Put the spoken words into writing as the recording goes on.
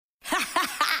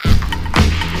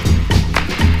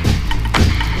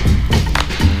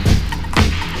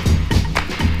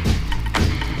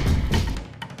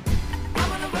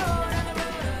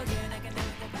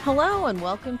and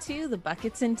welcome to the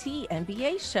Buckets and Tea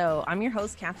NBA show. I'm your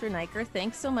host, Catherine Eicher.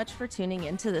 Thanks so much for tuning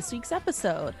into this week's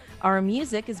episode. Our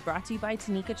music is brought to you by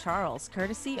Tanika Charles,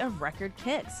 courtesy of Record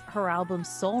Kicks. Her albums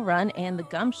Soul Run and The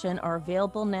Gumption are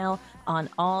available now on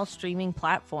all streaming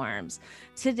platforms.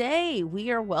 Today,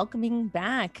 we are welcoming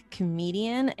back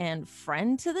comedian and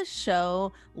friend to the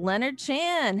show, Leonard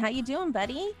Chan. How you doing,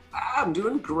 buddy? I'm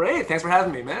doing great. Thanks for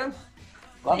having me, man.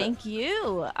 Thank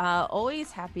you.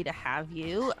 Always happy to have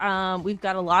you. We've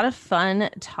got a lot of fun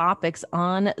topics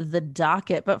on the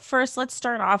docket, but first let's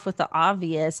start off with the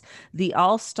obvious. The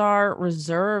All-Star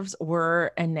reserves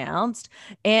were announced,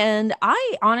 and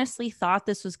I honestly thought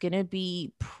this was going to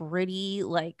be pretty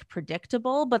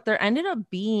predictable, but there ended up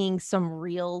being some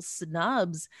real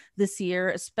snubs this year,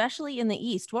 especially in the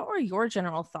East. What were your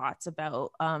general thoughts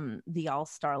about the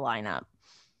All-Star lineup?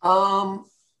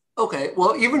 Okay,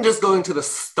 well, even just going to the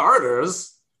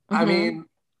starters, I mean,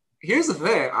 here's the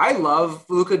thing. I love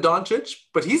Luka Doncic,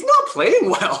 but he's not playing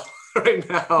well right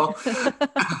now.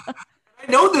 I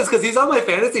know this because he's on my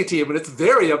fantasy team, and it's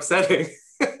very upsetting.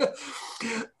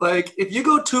 If you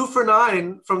go 2 for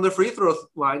 9 from the free throw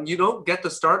line, you don't get to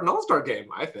start an All-Star game,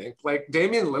 I think.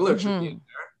 Damian Lillard should be in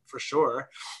there for sure.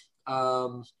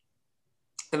 And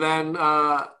then...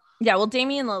 yeah, well,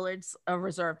 Damian Lillard's a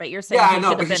reserve, but you're saying he should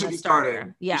have been a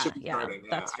starter. Yeah,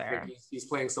 that's fair. He's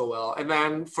playing so well. And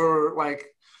then for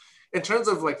in terms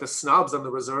of the snubs and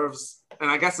the reserves, and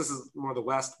I guess this is more the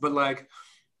West, but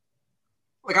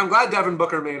I'm glad Devin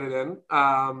Booker made it in.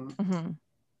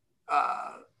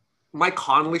 Mike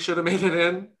Conley should have made it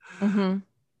in.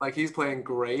 He's playing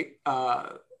great.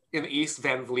 In the East,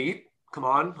 Van Vliet, come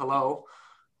on, hello.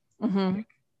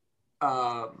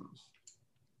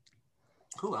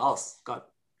 Who else got?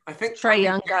 I think Trae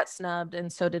Young got snubbed,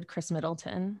 and so did Chris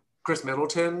Middleton.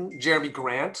 Jeremy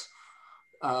Grant.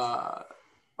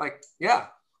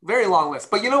 Very long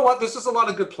list. But you know what? There's just a lot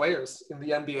of good players in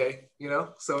the NBA,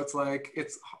 So it's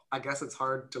I guess it's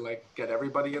hard to get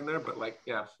everybody in there, but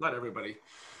not everybody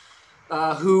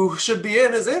who should be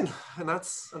in is in, and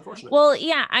that's unfortunate. Well,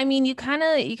 yeah, I mean, you kind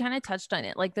of touched on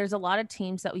it. There's a lot of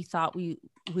teams that we thought we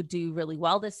would do really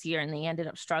well this year, and they ended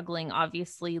up struggling.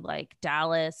 Obviously,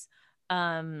 Dallas,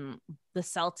 the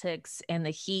Celtics, and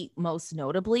the Heat, most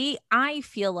notably. I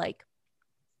feel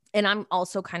and I'm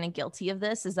also kind of guilty of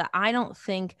this, is that I don't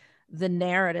think the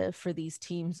narrative for these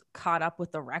teams caught up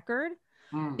with the record,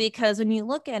 because when you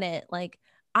look at it,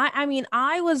 I mean,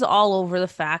 I was all over the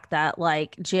fact that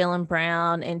Jaylen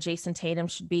Brown and Jason Tatum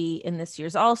should be in this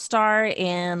year's All-Star,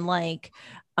 and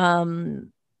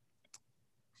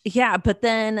yeah, but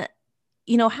then,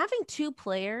 having 2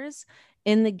 players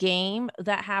in the game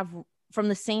that have from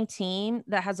the same team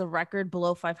that has a record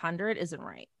below 500 isn't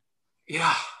right.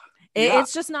 Yeah.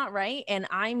 It's just not right. And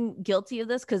I'm guilty of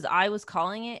this because I was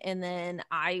calling it. And then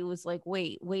I was like,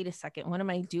 wait a second. What am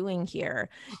I doing here?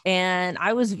 And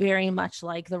I was very much the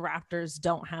Raptors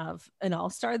don't have an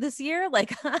all-star this year.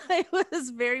 I was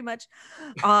very much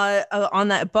on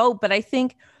that boat. But I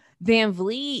think Van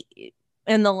Vliet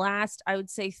in the last, I would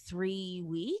say 3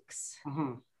 weeks,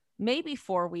 maybe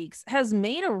 4 weeks, has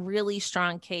made a really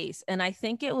strong case. And I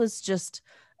think it was just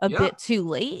a bit too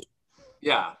late.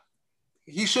 Yeah.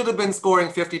 He should have been scoring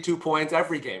 52 points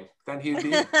every game. Then he'd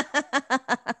be.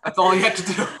 That's all he had to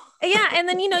do. Yeah, and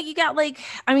then you got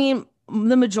I mean,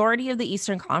 the majority of the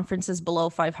Eastern Conference is below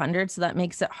 500, so that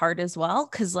makes it hard as well.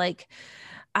 Because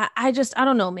I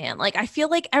don't know, man. I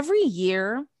feel every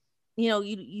year,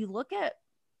 you look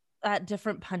at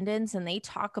different pundits and they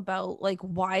talk about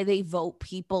why they vote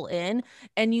people in,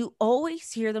 and you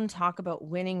always hear them talk about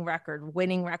winning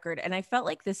record. And I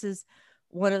felt this is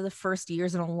one of the first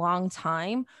years in a long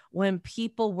time when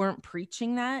people weren't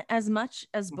preaching that as much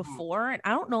as before. And I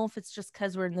don't know if it's just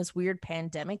because we're in this weird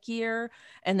pandemic year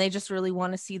and they just really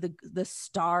want to see the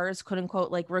stars, quote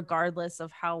unquote, regardless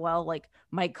of how well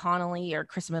Mike Conley or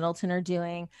Chris Middleton are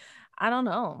doing. I don't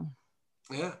know.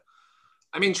 Yeah.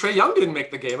 I mean, Trae Young didn't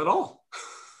make the game at all.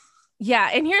 Yeah.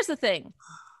 And here's the thing.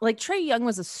 Trae Young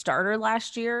was a starter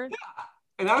last year. Yeah.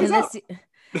 And now he's out.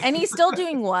 And he's still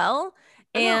doing well.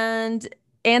 And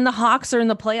the Hawks are in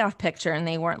the playoff picture, and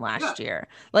they weren't last year.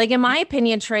 In my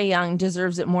opinion, Trae Young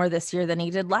deserves it more this year than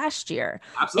he did last year.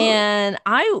 Absolutely. And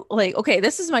okay,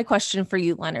 this is my question for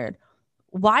you, Leonard.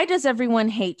 Why does everyone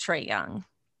hate Trae Young?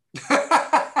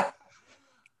 I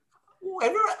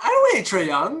don't hate Trae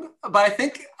Young, but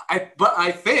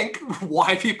I think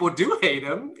why people do hate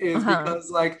him is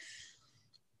because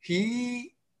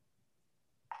he.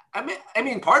 I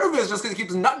mean, part of it is just because he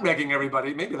keeps nutmegging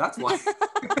everybody. Maybe that's why.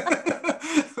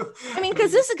 I mean,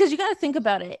 because you got to think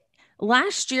about it.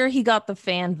 Last year, he got the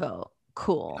fan vote.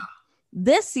 Cool.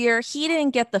 This year, he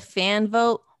didn't get the fan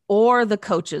vote or the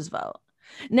coaches vote.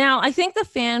 Now, I think the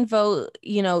fan vote,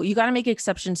 you know, you got to make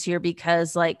exceptions here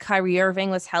because like Kyrie Irving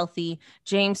was healthy.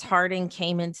 James Harden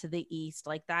came into the East.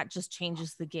 Like that just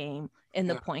changes the game in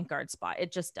the point guard spot.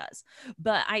 It just does.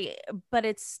 But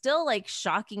it's still like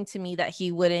shocking to me that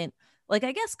he wouldn't, like,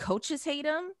 I guess coaches hate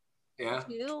him. Yeah.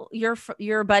 Too.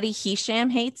 Your buddy Hisham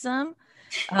hates him.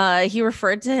 He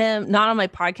referred to him not on my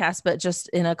podcast, but just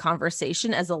in a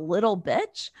conversation as a little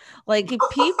bitch. Like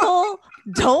people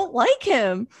don't like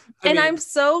him. And I'm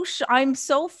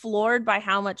so floored by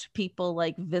how much people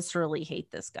like viscerally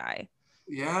hate this guy.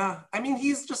 Yeah. I mean,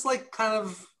 he's just like kind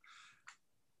of,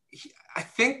 I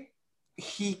think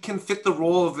he can fit the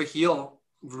role of the heel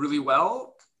really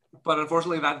well. But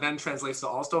unfortunately, that then translates to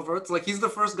all-star votes. Like he's the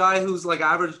first guy who's like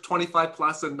averaged 25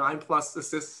 plus and 9+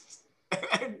 assists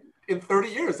in 30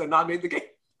 years and not made the game.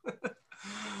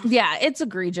 Yeah, it's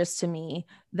egregious to me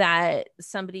that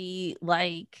somebody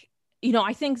like, you know,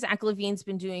 I think Zach LaVine's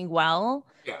been doing well.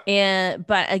 Yeah.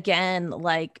 But again,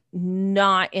 like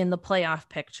not in the playoff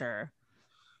picture.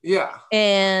 Yeah.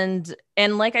 And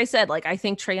like I said, like I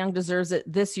think Trae Young deserves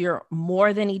it this year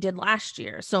more than he did last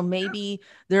year. So maybe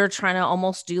they're trying to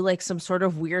almost do like some sort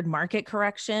of weird market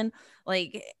correction.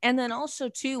 Like, and then also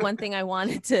too, one thing I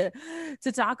wanted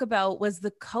to talk about was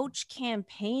the coach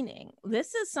campaigning.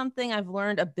 This is something I've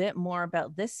learned a bit more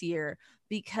about this year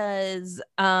because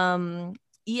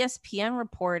ESPN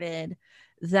reported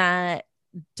that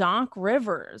Doc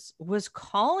Rivers was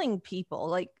calling people,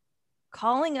 like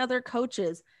calling other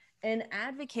coaches and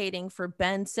advocating for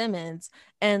Ben Simmons.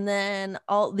 And then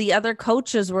all the other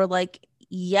coaches were like,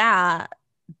 yeah,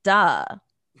 duh.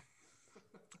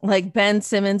 Like Ben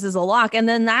Simmons is a lock. And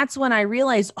then that's when I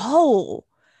realized,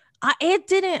 it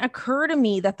didn't occur to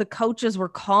me that the coaches were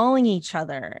calling each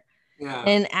other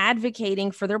and advocating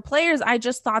for their players. I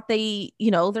just thought they, you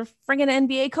know, they're friggin'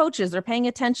 NBA coaches. They're paying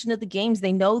attention to the games.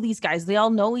 They know these guys. They all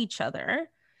know each other.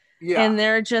 Yeah. And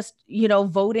they're just, you know,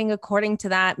 voting according to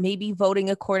that, maybe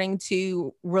voting according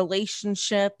to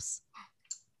relationships,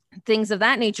 things of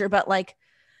that nature. But like,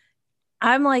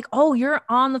 I'm like, oh, you're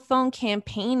on the phone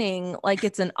campaigning like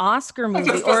it's an Oscar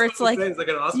movie, or it's like,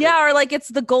 or like it's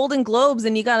the Golden Globes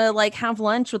and you got to like have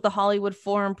lunch with the Hollywood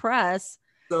Foreign Press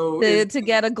to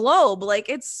get a Globe. Like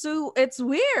it's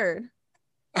weird.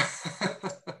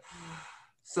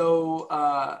 So,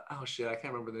 oh shit, I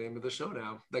can't remember the name of the show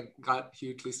now that got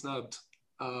hugely snubbed.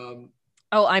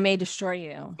 I May Destroy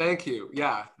You. Thank you.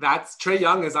 Yeah, that's Trae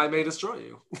Young as I May Destroy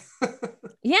You.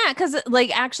 Yeah, because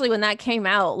like actually when that came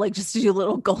out, like just to do a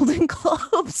little Golden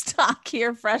Globes talk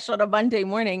here fresh on a Monday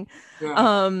morning.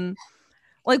 Yeah.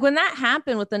 Like when that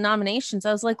happened with the nominations,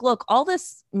 I was like, look, all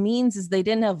this means is they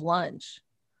didn't have lunch.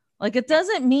 Like it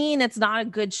doesn't mean it's not a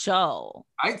good show.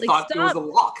 I thought it was a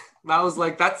lock. I was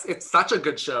like, it's such a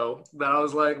good show that I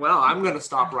was like, well, I'm gonna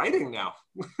stop writing now.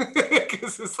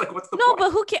 Because it's like, what's the point?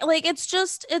 But who can like it's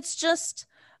just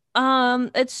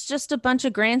a bunch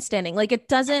of grandstanding. Like it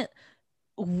doesn't,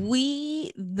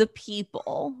 we the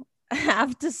people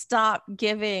have to stop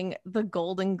giving the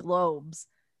Golden Globes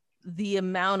the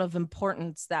amount of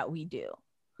importance that we do.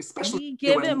 Especially we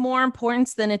give it more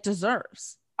importance than it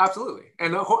deserves. Absolutely.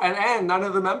 And none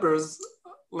of the members,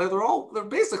 they're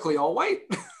basically all white.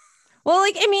 Well,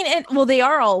 like I mean, they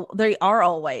are all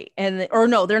white, or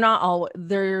no, they're not all.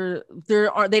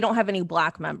 They don't have any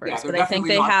black members, but I think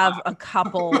they have black. A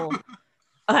couple.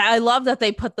 I love that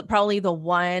they put probably the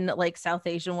one like South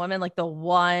Asian woman, like the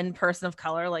one person of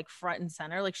color, like front and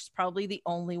center. Like she's probably the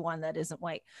only one that isn't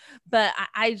white. But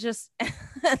I just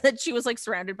that she was like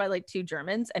surrounded by like 2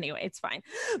 Germans. Anyway, it's fine.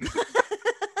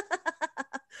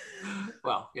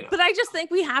 Well, you know. But I just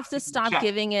think we have to stop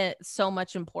giving it so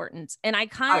much importance. And I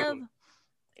kind of,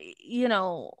 you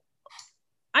know,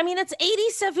 I mean, it's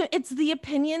 87. It's the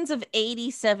opinions of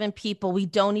 87 people. We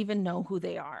don't even know who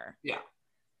they are. Yeah.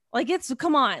 Like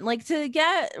come on, like to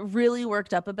get really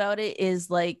worked up about it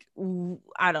is like,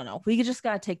 I don't know. We just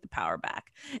got to take the power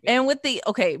back. Yeah. And with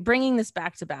bringing this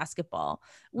back to basketball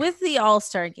with the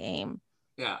All-Star game.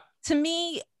 Yeah. To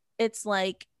me, it's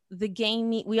like, the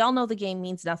game, we all know the game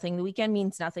means nothing. The weekend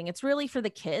means nothing. It's really for the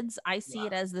kids. I see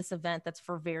it as this event that's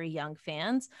for very young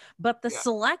fans, but the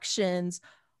selections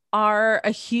are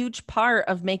a huge part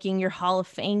of making your Hall of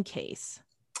Fame case.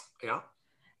 Yeah.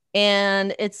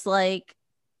 And it's like,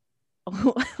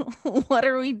 what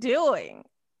are we doing?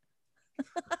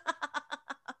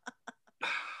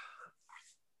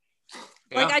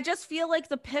 Like, I just feel like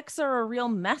the picks are a real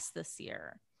mess this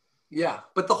year. Yeah,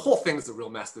 but the whole thing's a real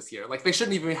mess this year. Like they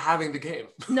shouldn't even be having the game.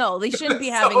 No, they shouldn't be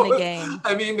having the game.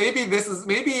 I mean, maybe.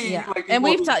 Like, and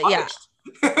we've talked. Yeah,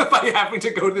 by having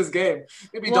to go to this game.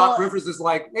 Maybe Doc Rivers is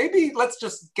like, maybe let's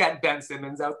just get Ben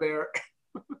Simmons out there.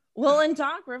 Well, and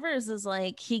Doc Rivers is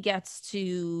like, he gets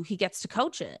to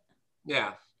coach it.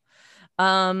 Yeah.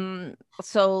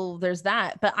 So there's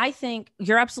that, but I think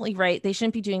you're absolutely right. They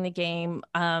shouldn't be doing the game.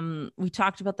 We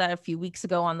talked about that a few weeks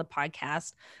ago on the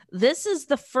podcast. This is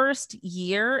the first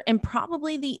year and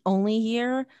probably the only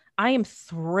year I am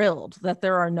thrilled that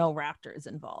there are no Raptors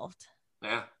involved.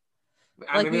 Yeah.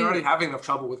 I mean, they're already having enough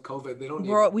trouble with COVID. They don't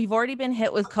need we've already been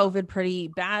hit with COVID pretty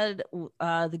bad.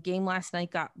 The game last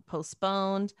night got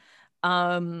postponed.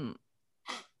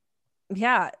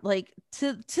 Yeah, like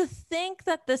to think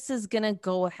that this is gonna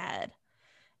go ahead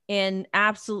and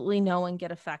absolutely no one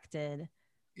get affected.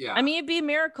 Yeah, I mean, it'd be a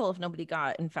miracle if nobody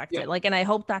got infected. Yeah. Like, and I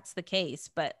hope that's the case,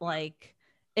 but like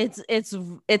it's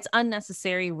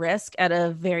unnecessary risk at a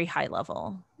very high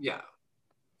level. Yeah.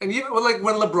 And even like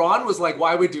when LeBron was like,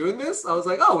 why are we doing this? I was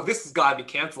like, oh, this has got to be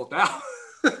canceled now.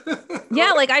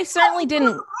 Yeah, like I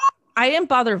didn't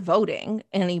bother voting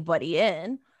anybody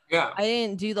in. Yeah. I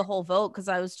didn't do the whole vote because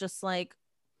I was just like,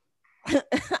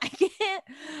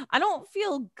 I don't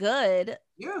feel good.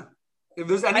 Yeah. If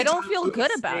there's any I don't feel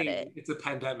good about it. It's a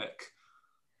pandemic.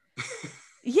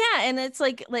 Yeah. And it's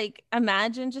like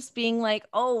imagine just being like,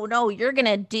 oh no, you're going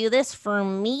to do this for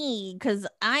me because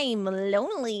I'm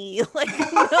lonely. Like,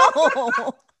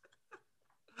 no.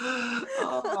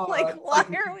 Oh, like, why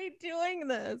are we doing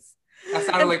this? That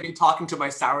sounded like me talking to my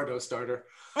sourdough starter.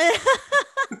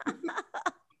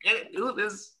 Can't do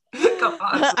this. Come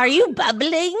on. Are you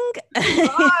bubbling?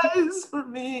 Rise for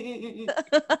me.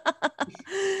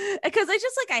 Because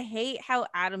I hate how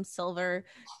Adam Silver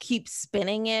keeps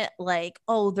spinning it like,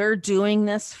 oh, they're doing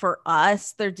this for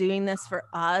us. They're doing this for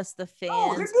us, the fans.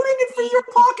 Oh, they're doing it for your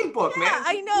pocketbook, yeah, man.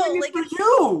 I know. Like for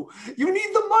you. You need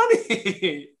the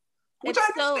money. Which I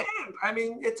understand. So, I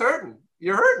mean, it's hurting.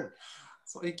 You're hurting.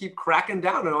 So you keep cracking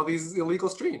down on all these illegal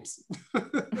streams.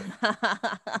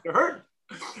 You're hurting.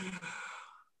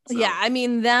 So. Yeah, I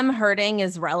mean, them hurting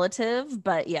is relative,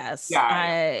 but yes,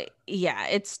 yeah,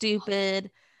 it's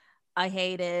stupid. I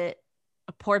hate it.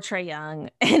 Poor Trae Young,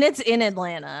 and it's in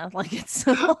Atlanta. Like it's.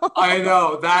 I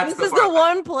know this is the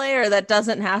one player that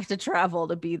doesn't have to travel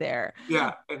to be there.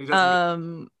 Yeah, and he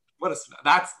doesn't. What a snub.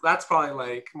 That's probably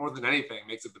like more than anything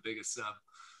makes it the biggest snub.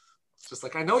 It's just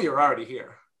like I know you're already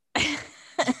here.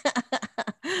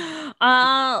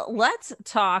 Let's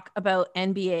talk about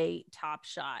NBA Top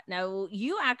Shot. Now,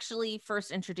 you actually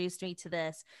first introduced me to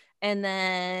this, and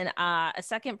then a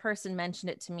second person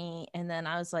mentioned it to me, and then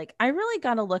I was like, I really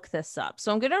got to look this up.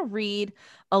 So I'm going to read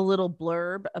a little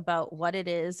blurb about what it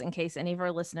is in case any of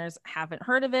our listeners haven't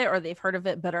heard of it or they've heard of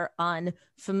it but are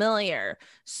unfamiliar.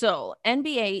 So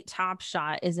NBA Top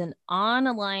Shot is an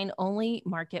online only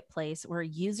marketplace where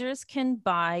users can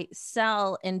buy,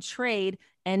 sell, and trade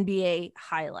NBA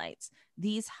highlights.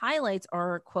 These highlights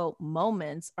or quote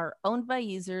moments are owned by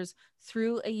users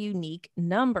through a unique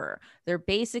number. They're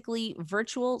basically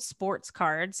virtual sports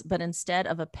cards, but instead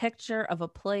of a picture of a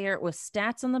player with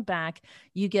stats on the back,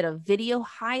 you get a video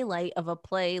highlight of a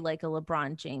play like a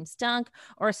LeBron James dunk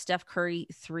or a Steph Curry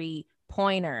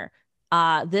 3-pointer.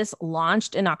 This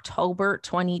launched in October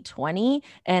 2020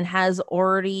 and has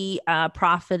already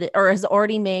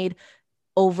made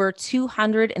over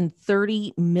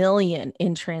 230 million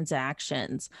in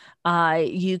transactions.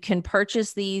 You can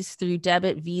purchase these through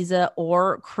debit, Visa,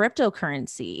 or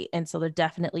cryptocurrency. And so they're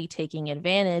definitely taking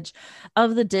advantage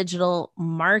of the digital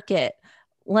market.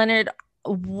 Leonard,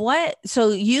 so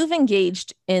you've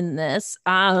engaged in this.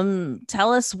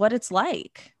 Tell us what it's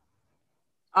like.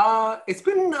 It's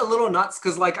been a little nuts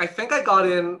because like I think I got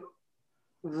in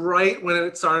right when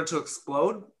it started to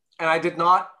explode, and I did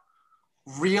not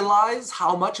realize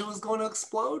how much it was going to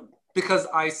explode because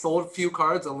I sold a few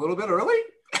cards a little bit early.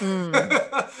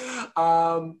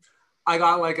 I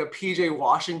got like a PJ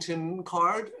Washington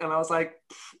card and I was like,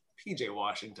 PJ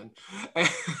Washington.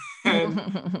 But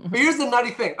here's the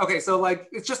nutty thing. Okay, so like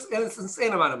it's an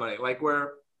insane amount of money. Like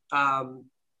where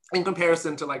in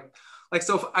comparison to like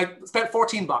so I spent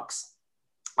 $14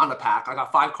 on a pack. I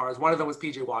got 5 cards. One of them was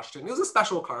PJ Washington. It was a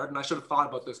special card and I should have thought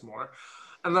about this more.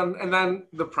 And then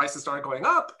the prices started going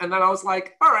up. And then I was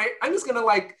like, all right, I'm just going to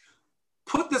like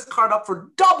put this card up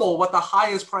for double what the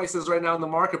highest price is right now in the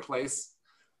marketplace.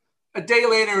 A day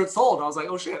later, it sold. I was like,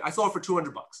 oh shit, I sold it for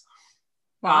 $200.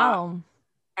 Wow.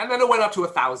 And then it went up to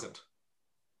 1,000.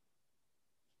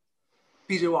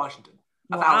 PJ Washington.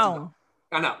 1,000. Wow.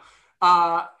 I know.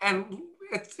 And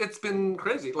it's been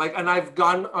crazy. Like, and I've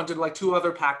gone onto like 2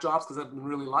 other pack drops because I've been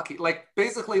really lucky. Like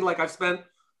basically like I've spent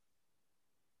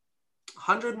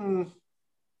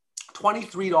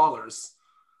 $123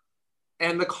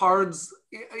 And the cards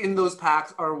in those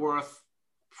packs are worth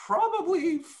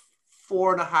probably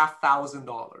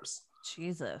 $4,500.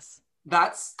 Jesus.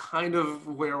 That's kind of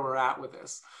where we're at with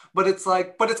this. But it's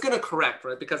like, but it's going to correct,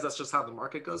 right? Because that's just how the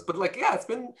market goes. But like, yeah,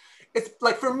 it's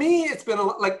like, for me, it's been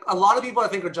like a lot of people I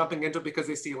think are jumping into it because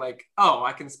they see like, oh,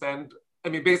 I can spend, I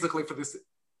mean, basically for this,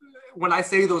 when I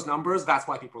say those numbers, that's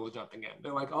why people are jumping in.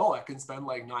 They're like, oh, I can spend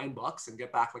like $9 and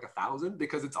get back like 1,000,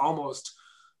 because it's almost,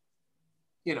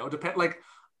 you know, like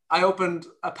I opened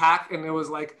a pack and it was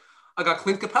like, I got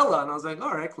Clint Capella and I was like,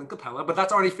 all right, Clint Capella, but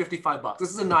that's already $55. This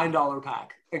is a $9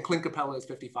 pack and Clint Capella is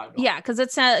 $55. Yeah, because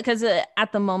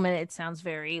at the moment it sounds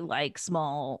very like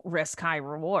small risk, high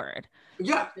reward.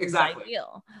 Yeah, exactly.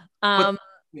 Ideal. But,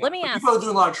 yeah, Let me ask. People are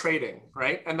doing a lot of trading,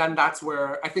 right? And then that's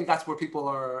where people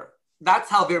are.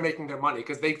 That's how they're making their money,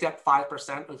 because they get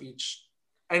 5% of each.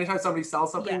 Anytime somebody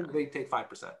sells something, they take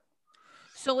 5%.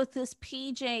 So with this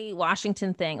PJ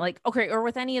Washington thing, like, okay, or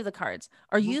with any of the cards,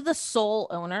 are you the sole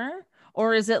owner,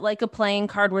 or is it like a playing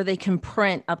card where they can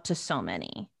print up to so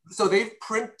many? So they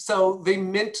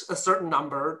mint a certain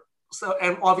number. So,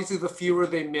 and obviously the fewer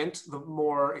they mint, the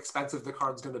more expensive the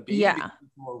card's going to be. Yeah.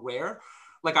 It's more rare.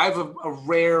 Like I have a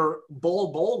rare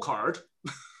bowl card.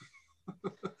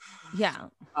 Yeah.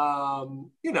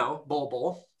 You know,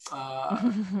 bowl.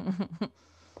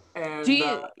 And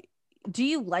do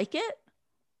you like it?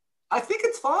 I think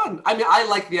it's fun. I mean, I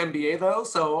like the NBA though,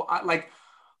 so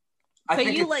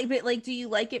do you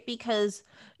like it because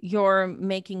you're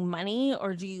making money,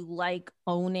 or do you like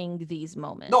owning these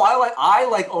moments? No, I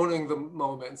like owning the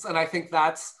moments, and I think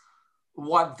that's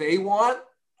what they want.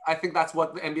 I think that's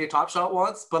what the NBA Top Shot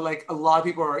wants. But like a lot of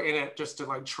people are in it just to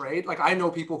like trade. Like I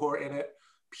know people who are in it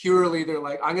purely, they're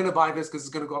like, I'm gonna buy this because it's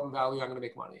gonna go up in value. I'm gonna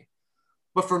make money.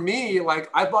 But for me, like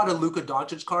I bought a Luka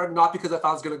Doncic card, not because I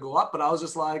thought it was going to go up, but I was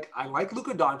just like, I like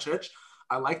Luka Doncic.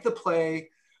 I like the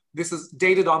play. This is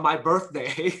dated on my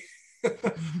birthday.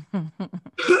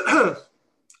 So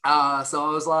I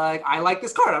was like, I like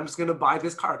this card. I'm just going to buy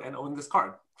this card and own this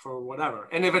card for whatever.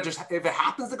 And if it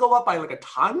happens to go up by like a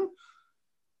ton,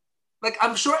 like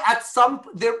I'm sure at some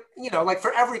there, you know, like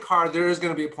for every card, there is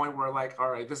going to be a point where like, all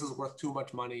right, this is worth too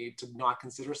much money to not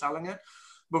consider selling it.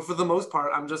 But for the most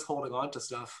part, I'm just holding on to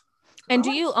stuff. And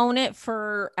do you own it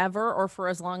forever or for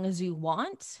as long as you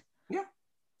want? Yeah.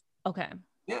 Okay.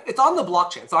 Yeah, it's on the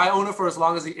blockchain. So I own it for as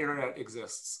long as the internet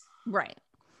exists. Right.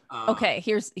 Okay.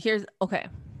 Here's okay.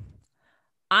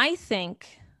 I think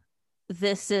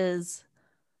this is,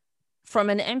 from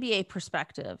an NBA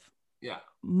perspective,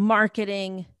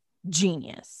 marketing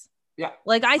genius. Yeah.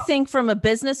 Like I think from a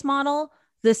business model,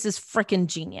 this is freaking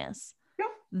genius. Yeah.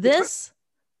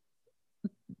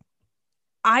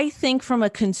 I think from a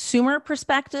consumer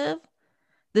perspective,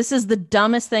 this is the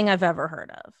dumbest thing I've ever heard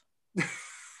of.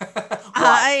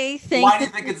 Why do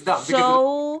you think it's dumb? So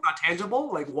because it's not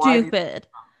tangible? Like why? Stupid.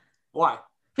 Why?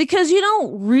 Because you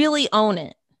don't really own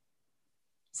it.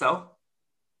 So?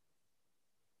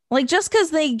 Like just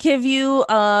because they give you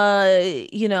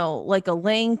you know, like a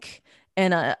link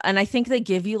and I think they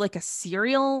give you like a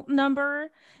serial number.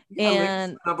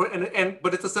 Yeah,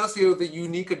 but it's associated with a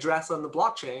unique address on the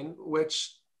blockchain,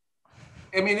 which,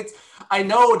 I mean, I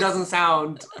know it doesn't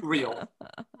sound real,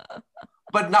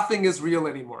 but nothing is real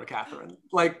anymore, Catherine.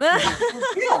 Like,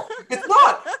 it's real. It's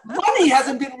not. Money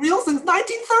hasn't been real since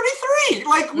 1933.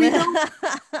 Like, we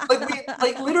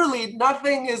don't, literally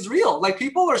nothing is real. Like,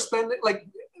 people are spending, like,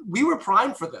 we were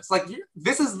primed for this. Like,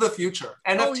 this is the future.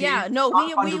 NFT, oh yeah, no,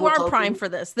 we are primed for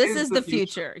this. This is the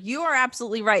future. You are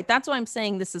absolutely right. That's why I'm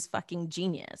saying this is fucking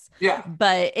genius. Yeah,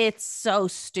 but it's so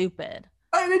stupid.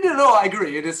 I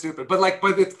agree. It is stupid, but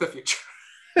it's the future.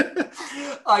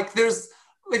 Like,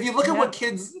 if you look at what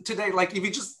kids today, like if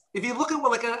you look at what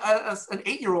like an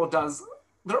 8-year-old does,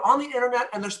 they're on the internet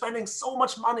and they're spending so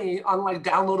much money on like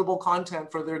downloadable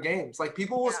content for their games. Like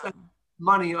people will spend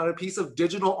money on a piece of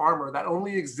digital armor that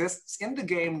only exists in the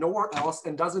game, nowhere else,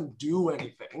 and doesn't do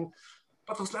anything.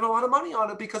 But they'll spend a lot of money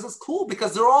on it because it's cool,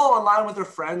 because they're all online with their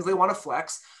friends. They want to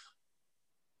flex.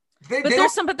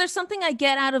 There's something I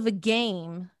get out of a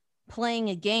game, playing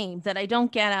a game, that I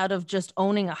don't get out of just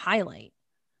owning a highlight.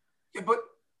 Yeah, but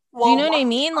do you know what I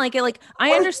mean? Like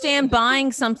I understand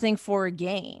buying something for a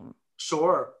game.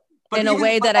 Sure. But in a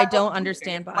way that I don't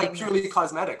understand buying. Like purely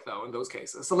cosmetic though, in those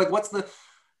cases. So like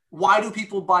why do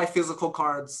people buy physical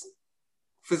cards?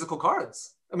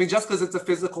 I mean, just because it's a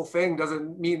physical thing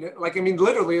doesn't mean like, I mean,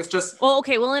 literally it's just, well,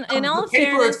 okay. Well, in all the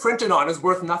paper fairness, it's printed on is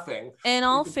worth nothing. in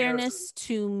all fairness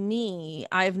to me,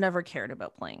 I've never cared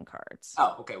about playing cards.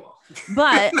 Oh, okay. Well,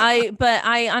 but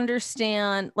I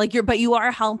understand like but you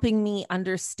are helping me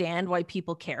understand why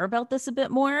people care about this a bit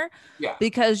more. Yeah.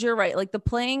 Because you're right. Like the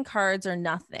playing cards are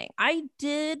nothing. I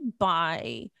did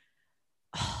buy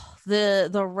the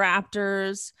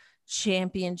Raptors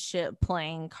championship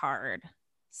playing card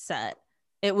set.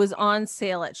 It was on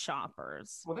sale at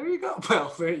Shoppers. Well, there you go.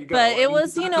 Well, there you go. But it I mean,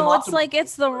 was, it's like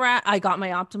it's I got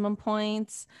my optimum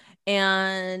points,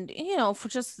 and for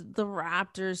just the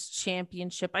Raptors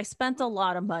championship, I spent a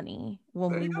lot of money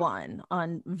when we won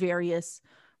on various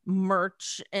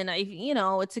merch, and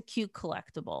it's a cute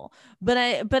collectible. But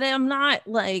I'm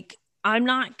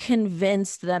not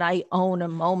convinced that I own a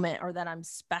moment or that I'm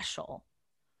special.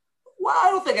 Well,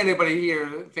 I don't think anybody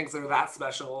here thinks they're that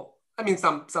special. I mean,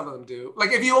 some of them do.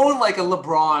 Like if you own like a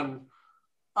LeBron,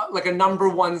 like a number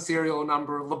 1 serial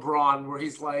number LeBron, where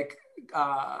he's like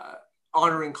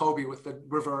honoring Kobe with the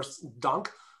reverse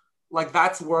dunk, like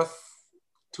that's worth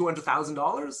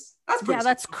 $200,000. That's pretty. Yeah,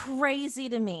 that's crazy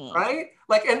to me, right?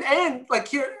 Like and like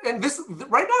here and this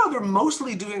right now they're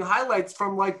mostly doing highlights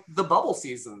from like the bubble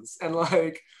seasons, and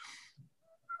like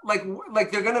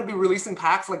they're gonna be releasing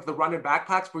packs like the run and back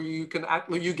packs where you can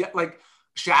you get like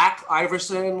Shaq,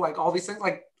 Iverson, like all these things.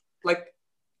 Like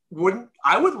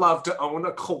I would love to own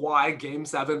a Kawhi Game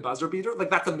 7 buzzer beater. Like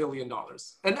that's $1 million.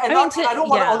 And I don't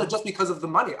want to own it just because of the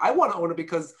money. I want to own it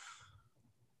because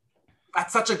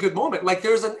that's such a good moment. Like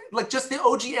there's just the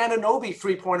OG Anunoby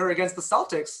 3-pointer against the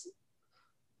Celtics.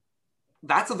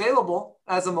 That's available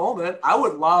as a moment. I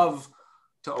would love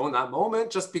to own that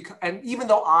moment just because, and even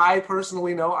though I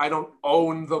personally know I don't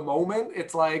own the moment,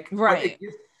 it's like, right.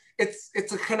 It's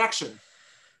a connection.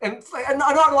 And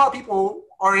not a lot of people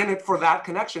are in it for that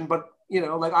connection, but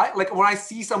like when I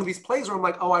see some of these plays where I'm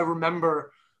like, oh, I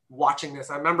remember watching this.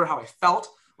 I remember how I felt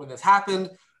when this happened.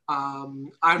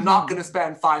 I'm not going to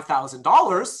spend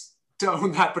 $5,000 to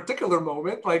own that particular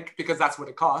moment, like, because that's what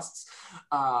it costs.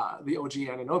 The OG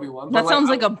Anunoby one. That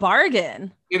sounds like a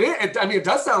bargain. It is. I mean, it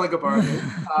does sound like a bargain,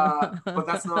 but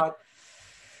that's not.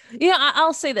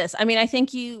 I'll say this. I mean, I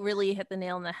think you really hit the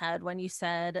nail on the head when you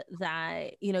said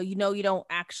that, you don't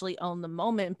actually own the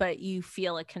moment, but you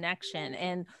feel a connection.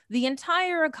 And the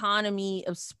entire economy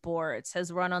of sports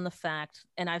has run on the fact,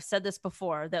 and I've said this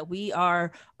before, that we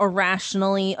are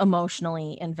irrationally,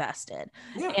 emotionally invested.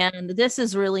 Yeah. And this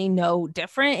is really no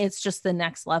different. It's just the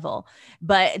next level.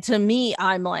 But to me,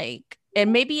 I'm like,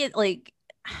 and maybe it like,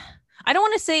 I don't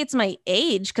want to say it's my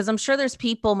age, because I'm sure there's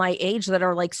people my age that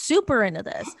are like super into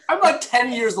this. I'm like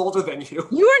 10 years older than you.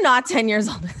 You are not 10 years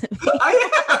older than me.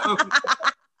 I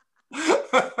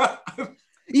am.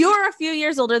 You are a few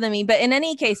years older than me. But in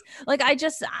any case, like, I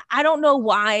don't know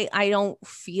why I don't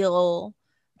feel,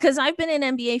 because I've been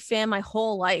an NBA fan my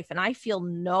whole life and I feel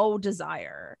no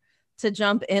desire to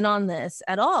jump in on this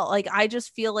at all. Like, I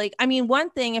just feel like, I mean, one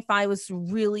thing, if I was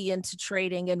really into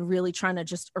trading and really trying to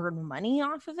just earn money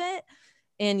off of it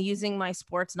and using my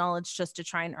sports knowledge just to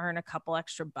try and earn a couple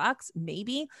extra bucks,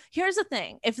 maybe. Here's the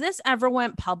thing. If this ever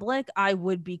went public, I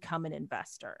would become an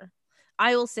investor.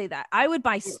 I will say that. I would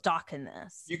buy stock in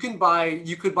this. You could buy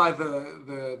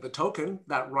the token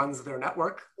that runs their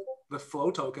network, the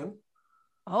Flow token.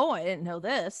 Oh, I didn't know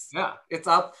this. Yeah, it's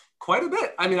up quite a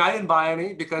bit. I mean, I didn't buy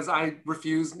any because I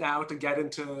refuse now to get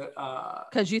into.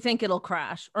 Because you think it'll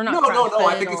crash or not? No.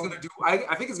 I think it's gonna do.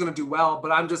 I think it's gonna do well,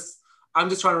 but I'm just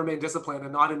trying to remain disciplined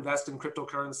and not invest in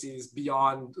cryptocurrencies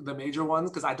beyond the major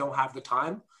ones because I don't have the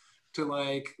time to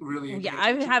like really. Yeah,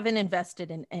 I haven't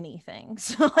invested in anything,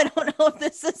 so I don't know if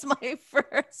this is my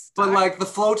first. But like the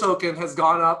Flow token has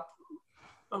gone up.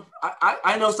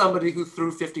 I know somebody who threw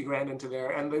 50 grand into there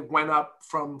and they went up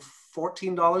from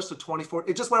 $14 to 24.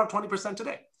 It just went up 20%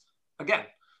 today again.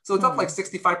 So it's up like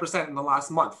 65% in the last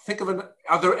month. Think of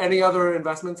are there any other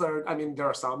investments I mean, there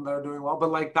are some that are doing well, but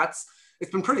like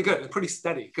it's been pretty good and pretty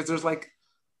steady because there's like.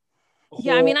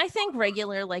 Yeah. I mean, I think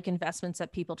regular like investments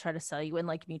that people try to sell you in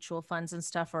like mutual funds and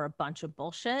stuff are a bunch of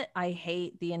bullshit. I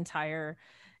hate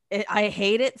I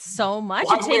hate it so much.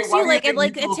 It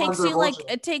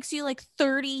takes you like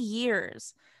 30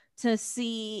 years to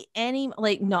see any,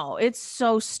 like, no, it's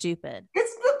so stupid.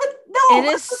 It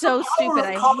is so stupid.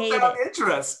 I hate it.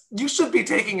 Interest. You should be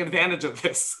taking advantage of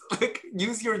this. Like,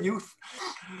 use your youth.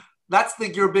 That's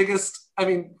like your biggest. I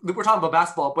mean, we're talking about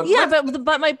basketball, but yeah,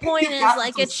 but my point is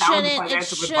like it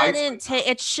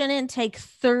shouldn't take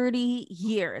 30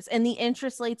 years, and the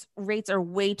interest rates are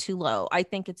way too low. I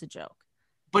think it's a joke.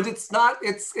 But it's not.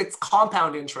 It's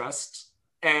compound interest,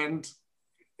 and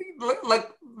like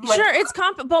Sure, it's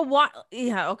but what?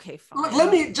 Yeah, okay, fine.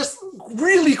 Let me just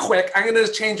really quick. I'm going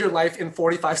to change your life in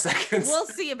 45 seconds. We'll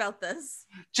see about this.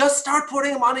 Just start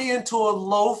putting money into a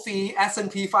low fee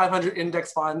S&P 500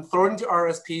 index fund, throw it into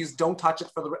RSPs, don't touch it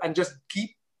and just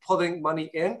keep putting money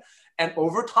in. And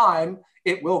over time,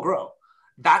 it will grow.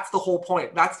 That's the whole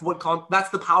point. That's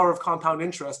the power of compound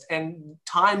interest. And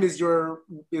time is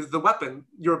the weapon,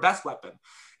 your best weapon.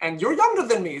 And you're younger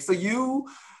than me, so you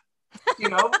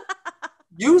know,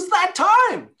 use that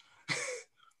time.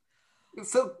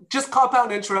 So just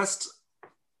compound interest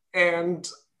and,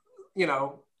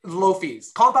 low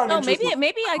fees. Compound interest.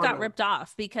 Maybe I got ripped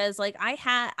off because like I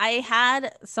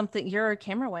had something. Your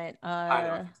camera went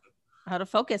out of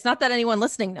focus. Not that anyone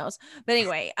listening knows, but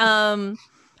anyway,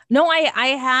 no,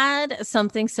 I had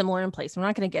something similar in place. I'm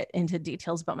not going to get into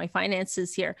details about my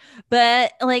finances here,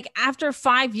 but like after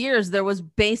 5 years, there was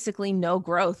basically no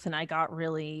growth, and I got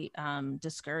really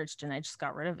discouraged, and I just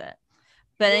got rid of it.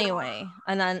 But anyway,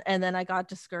 and then I got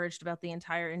discouraged about the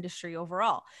entire industry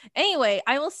overall. Anyway,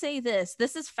 I will say this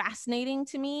is fascinating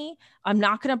to me. I'm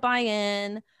not going to buy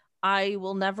in. I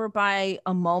will never buy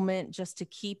a moment just to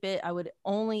keep it. I would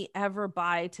only ever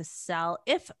buy to sell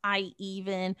if I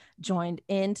even joined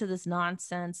into this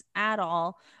nonsense at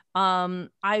all.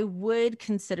 I would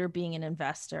consider being an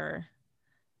investor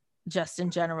just in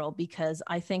general because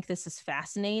I think this is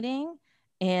fascinating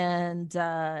and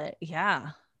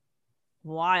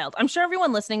wild. I'm sure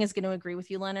everyone listening is going to agree with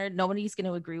you, Leonard. Nobody's going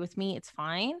to agree with me. It's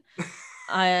fine.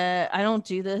 I don't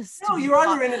do this. No, you're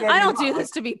either in it. I don't do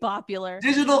this to be popular.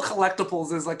 Digital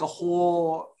collectibles is like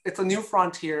it's a new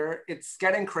frontier. It's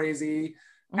getting crazy.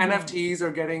 Mm-hmm. NFTs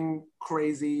are getting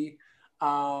crazy.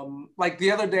 Like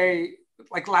the other day,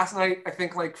 like last night, I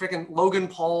think like freaking Logan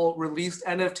Paul released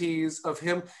NFTs of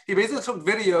him. He basically took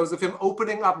videos of him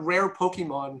opening up rare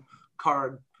Pokemon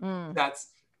card sets.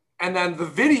 And then the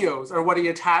videos are what he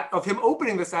attached of him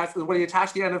opening the sets is what he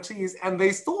attached the NFTs, and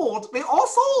they all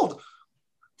sold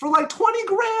for like 20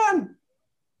 grand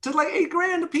to like 8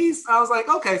 grand a piece. I was like,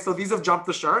 okay, so these have jumped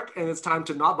the shark and it's time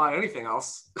to not buy anything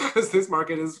else because this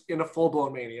market is in a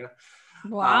full-blown mania.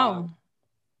 Wow.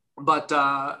 But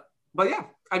yeah,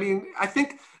 I mean, I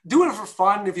think do it for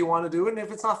fun if you want to do it. And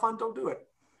if it's not fun, don't do it.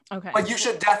 Okay. But you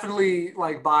should definitely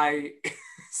like buy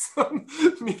some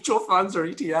mutual funds or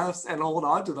ETFs and hold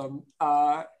on to them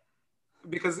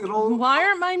because why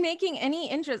aren't mine making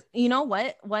any interest? You know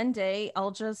what? One day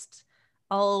I'll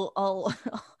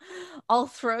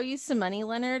throw you some money,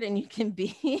 Leonard, and you can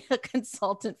be a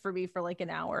consultant for me for like an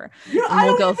hour. And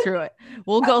we'll go through it.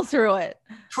 We'll go through it.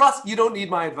 Trust, you don't need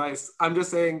my advice. I'm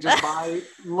just saying, just buy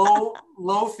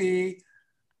low fee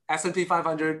S&P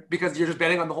 500 because you're just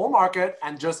betting on the whole market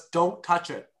and just don't touch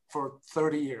it for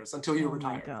 30 years until you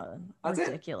retire. My God. That's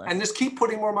ridiculous. And just keep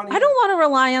putting more money I don't want to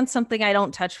rely on something I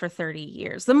don't touch for 30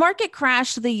 years. The market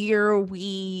crashed the year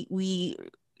we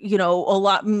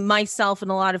myself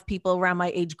and a lot of people around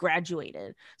my age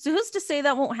graduated. So who's to say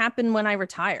that won't happen when I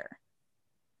retire?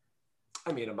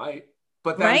 I mean, it might.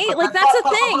 But that's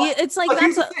the thing. It's like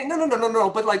that's the thing. No.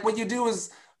 But like what you do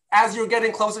is as you're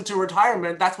getting closer to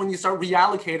retirement, that's when you start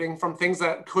reallocating from things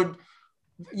that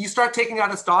you start taking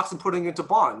out of stocks and putting into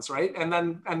bonds, right? And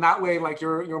that way, like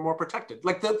you're more protected.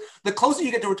 Like the closer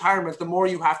you get to retirement, the more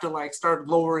you have to like start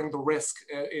lowering the risk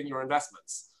in your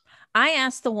investments. I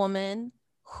asked the woman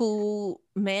who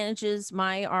manages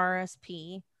my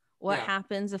RSP what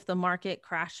happens if the market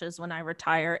crashes when I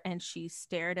retire, and she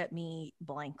stared at me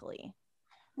blankly.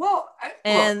 Well,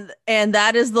 and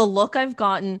that is the look I've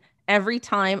gotten every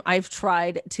time I've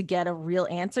tried to get a real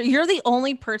answer. You're the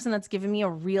only person that's given me a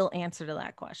real answer to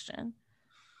that question.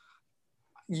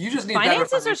 You just need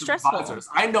finances are stressful. Advisors.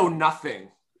 I know nothing.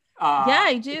 Yeah,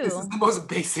 I do. This is the most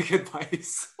basic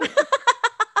advice.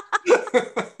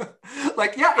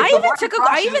 Like, yeah.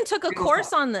 I even took a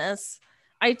course on this.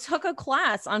 I took a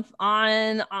class on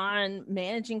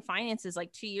managing finances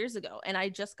like 2 years ago, and I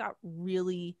just got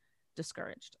really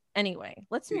discouraged. Anyway,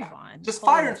 let's move on. Just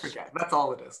fire and forget. That's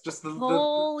all it is. Just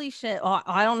holy shit. Oh,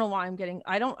 I don't know why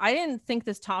I didn't think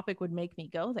this topic would make me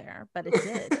go there, but it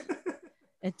did.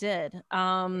 It did.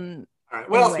 All right.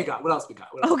 What else we got?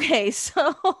 Okay,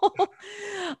 so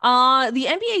the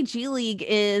NBA G League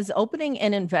is opening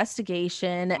an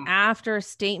investigation after a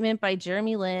statement by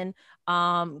Jeremy Lin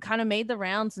kind of made the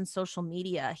rounds in social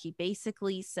media. He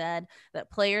basically said that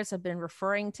players have been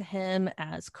referring to him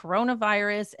as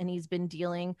coronavirus, and he's been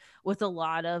dealing with a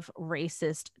lot of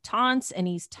racist taunts, and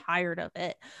he's tired of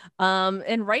it.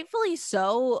 And rightfully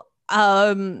so.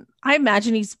 I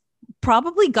imagine he's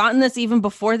probably gotten this even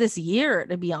before this year,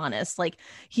 to be honest. Like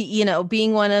he,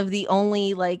 being one of the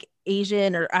only like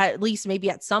Asian, or at least maybe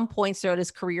at some points throughout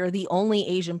his career, the only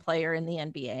Asian player in the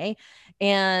NBA.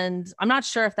 And I'm not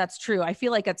sure if that's true. I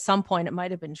feel like at some point it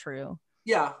might have been true.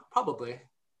 Yeah, probably.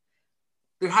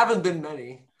 There haven't been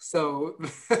many, so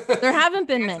there haven't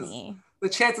been many. The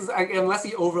chances, unless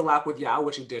he overlapped with Yao,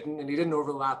 which he didn't, and he didn't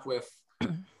overlap with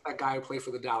that guy who played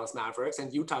for the Dallas Mavericks,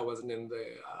 and Utah wasn't in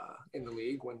the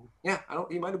league when. Yeah,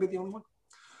 he might have been the only one.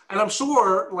 And I'm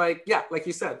sure, like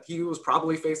you said, he was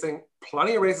probably facing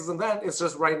plenty of racism then. It's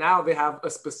just right now they have a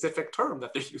specific term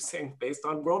that they're using based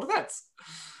on world events.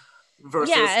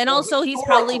 Versus and also he's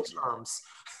probably terms.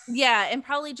 And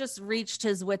probably just reached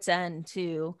his wit's end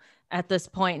too at this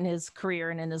point in his career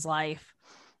and in his life.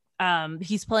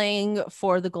 He's playing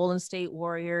for the Golden State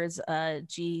Warriors,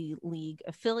 G League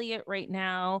affiliate right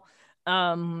now.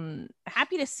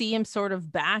 Happy to see him sort of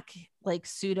back like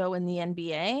pseudo in the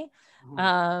NBA.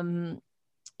 Mm-hmm.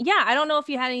 I don't know if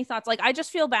you had any thoughts. Like, I just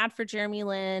feel bad for Jeremy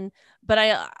Lin, but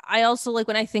I also, like,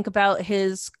 when I think about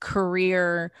his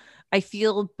career, I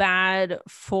feel bad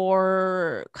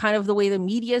for kind of the way the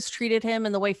media's treated him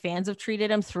and the way fans have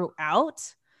treated him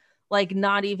throughout. Like,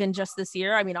 not even just this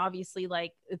year. I mean, obviously,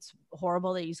 like, it's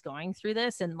horrible that he's going through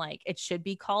this, and like it should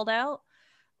be called out,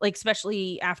 like,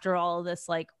 especially after all of this,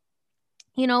 like,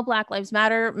 Black Lives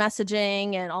Matter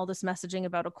messaging and all this messaging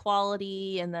about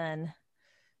equality, and then,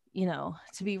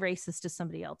 to be racist to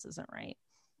somebody else isn't right.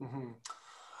 Mm-hmm.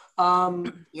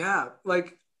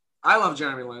 Like, I love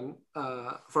Jeremy Lin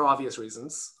for obvious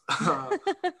reasons.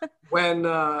 When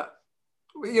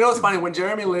it's funny, when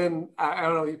Jeremy Lin, I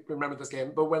don't know if you remember this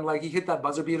game, but when like he hit that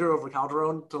buzzer beater over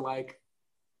Calderon to like.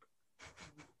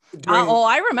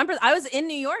 I remember. I was in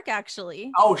New York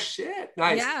actually. Oh shit!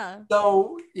 Nice. Yeah.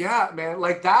 So yeah, man,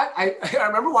 like that. I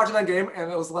remember watching that game, and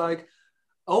it was like,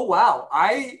 oh wow,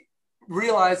 I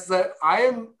realized that I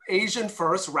am Asian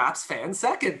first, Raps fan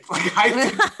second. Like I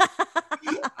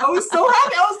was so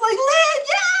happy. I was like, Lin,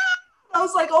 yeah. I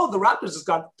was like, oh, the Raptors just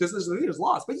got this leaders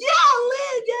lost, but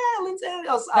Lin,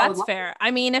 That's fair.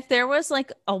 I mean, if there was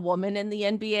like a woman in the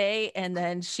NBA and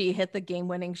then she hit the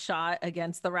game-winning shot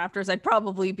against the Raptors, I'd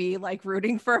probably be like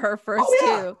rooting for her first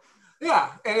too.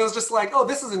 Yeah, and it was just like, oh,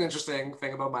 this is an interesting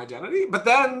thing about my identity. But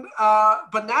then,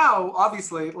 but now,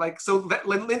 obviously, like, so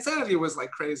Linsanity was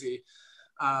like crazy,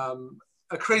 a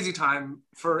crazy time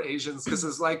for Asians, because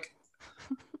it's like,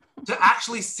 to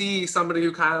actually see somebody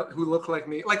who looked like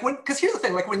me, like because here's the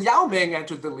thing, like when Yao Ming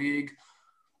entered the league,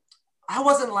 I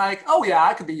wasn't like, oh yeah,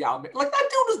 I could be Yao Ming. Like that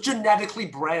dude was genetically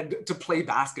bred to play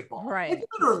basketball. Right. Like,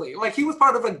 literally, like he was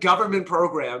part of a government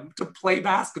program to play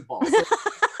basketball. So,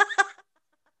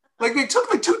 like they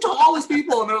took the two tallest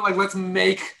people and they're like, let's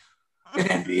make an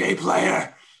NBA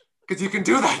player, because you can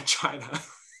do that in China.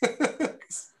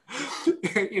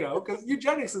 Because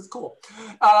eugenics is cool.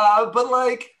 But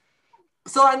like,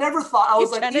 so I never thought, I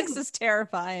was eugenics like, is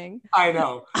terrifying. I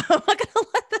know. I'm not gonna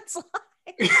let that slide.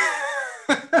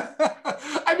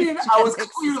 I mean, I was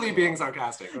clearly being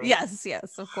sarcastic. Right? Yes,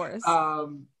 of course.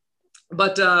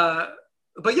 But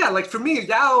yeah, like for me,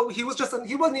 Yao, he wasn't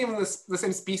even the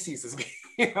same species as me.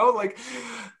 Like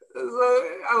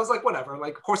I was like, whatever.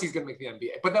 Like, of course he's gonna make the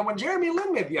NBA. But then when Jeremy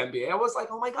Lin made the NBA, I was like,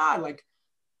 oh my god, like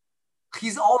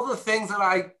he's all the things that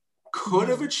I could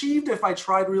have achieved if I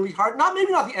tried really hard.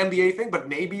 Maybe not the NBA thing, but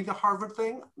maybe the Harvard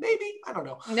thing. Maybe, I don't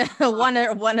know. one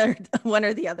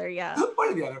or the other. Yeah. One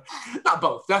or the other. Not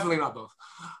both. Definitely not both.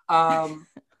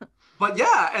 But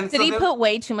yeah, and did he put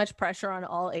way too much pressure on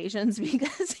all Asians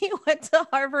because he went to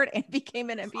Harvard and became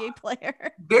an NBA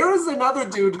player? There's another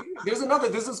dude. There's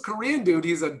this Korean dude.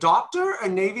 He's a doctor, a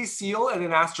Navy SEAL, and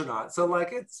an astronaut. So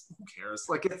like, who cares?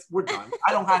 Like we're done.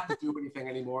 I don't have to do anything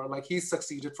anymore. Like he's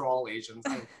succeeded for all Asians.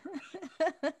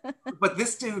 But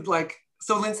this dude, like,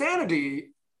 so Linsanity,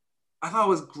 I thought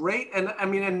was great. And I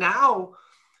mean, and now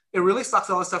it really sucks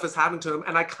all this stuff is happening to him.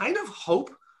 And I kind of hope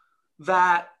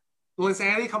that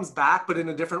Linsanity comes back, but in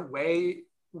a different way,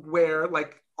 where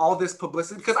like all this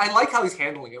publicity, because I like how he's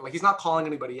handling it. Like he's not calling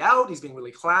anybody out. He's being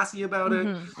really classy about it.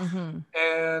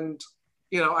 And,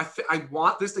 I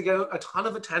want this to get a ton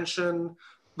of attention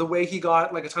the way he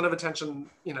got like a ton of attention,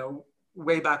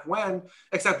 way back when,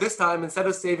 except this time, instead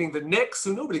of saving the Knicks,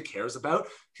 who nobody cares about,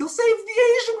 he'll save the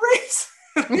Asian race.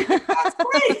 That's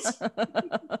great.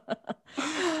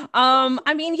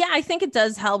 I mean, yeah, I think it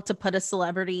does help to put a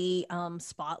celebrity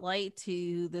spotlight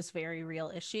to this very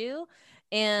real issue.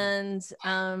 And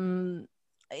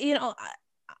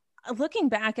looking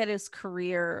back at his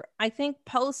career, I think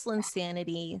post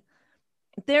Linsanity,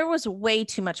 there was way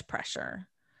too much pressure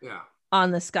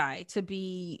on this guy to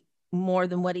be more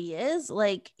than what he is.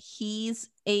 Like, he's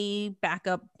a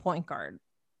backup point guard.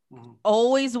 Mm-hmm.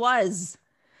 Always was,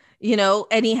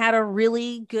 and he had a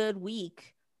really good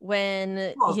week when,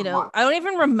 I don't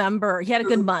even remember. He had a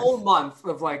good month. Whole month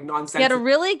of like nonsense. He had a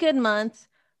really good month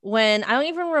when I don't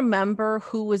even remember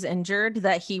who was injured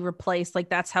that he replaced. Like,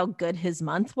 that's how good his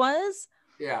month was.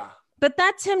 Yeah. But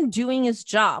that's him doing his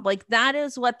job. Like, that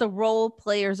is what the role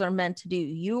players are meant to do.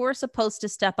 You were supposed to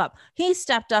step up. He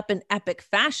stepped up in epic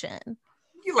fashion.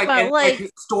 Like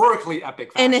historically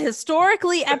epic fashion. In a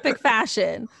historically epic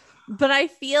fashion. But I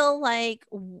feel like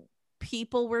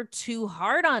people were too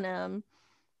hard on him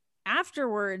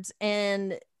afterwards.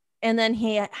 And then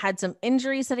he had some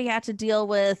injuries that he had to deal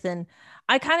with. And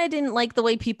I kind of didn't like the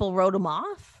way people wrote him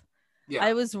off. Yeah.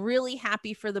 I was really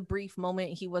happy for the brief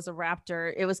moment he was a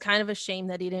Raptor. It was kind of a shame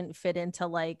that he didn't fit into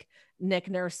like Nick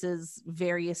Nurse's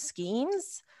various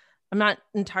schemes. I'm not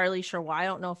entirely sure why. I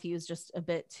don't know if he was just a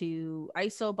bit too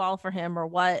ISO ball for him or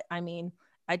what. I mean,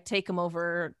 I'd take him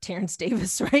over Terrence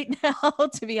Davis right now,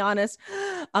 to be honest.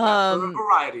 For a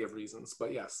variety of reasons,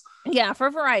 but yes. Yeah, for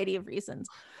a variety of reasons.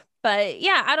 But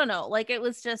yeah, I don't know. Like, it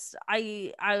was just,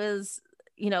 I was,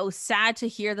 sad to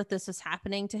hear that this was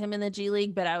happening to him in the G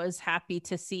League, but I was happy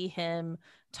to see him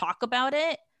talk about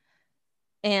it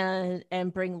and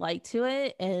bring light to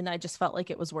it. And I just felt like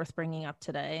it was worth bringing up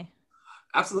today.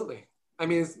 Absolutely. I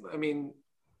mean,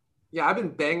 yeah, I've been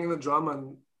banging the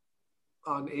drum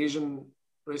on Asian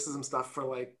racism stuff for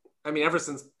like, ever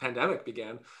since pandemic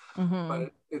began. Mm-hmm.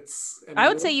 But I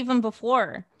would say even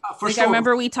before. For sure. I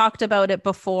remember we talked about it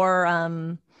before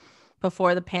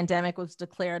the pandemic was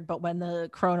declared, but when the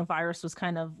coronavirus was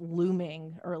kind of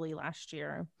looming early last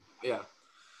year.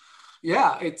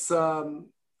 Yeah, it's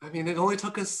it only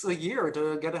took us a year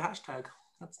to get a hashtag.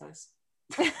 That's nice.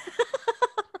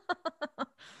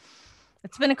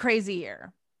 It's been a crazy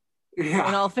year. Yeah.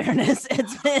 In all fairness,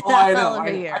 it's been a hell of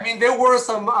a year. There were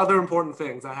some other important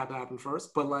things that had to happen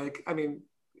first, but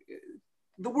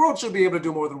the world should be able to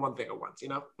do more than one thing at once,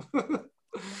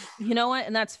 You know what?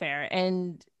 And that's fair.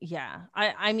 And yeah,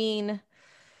 I mean,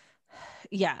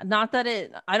 not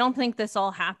that I don't think this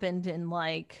all happened in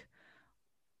like,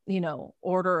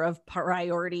 order of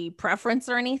priority preference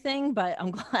or anything, but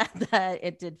I'm glad that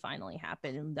it did finally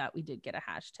happen and that we did get a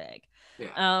hashtag.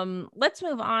 Yeah. Let's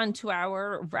move on to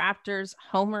our Raptors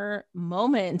Homer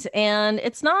moment. And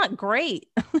it's not great.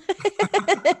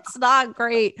 It's not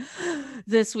great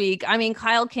this week.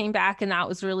 Kyle came back and that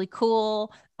was really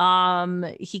cool.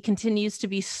 He continues to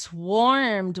be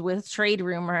swarmed with trade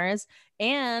rumors,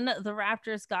 and the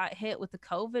Raptors got hit with the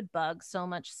COVID bug so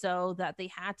much so that they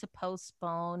had to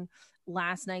postpone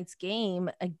last night's game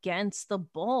against the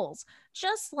Bulls.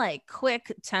 Just like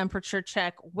quick temperature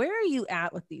check, where are you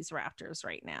at with these Raptors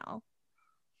right now?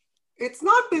 It's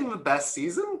not been the best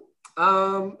season.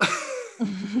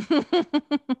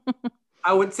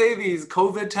 I would say these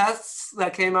COVID tests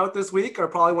that came out this week are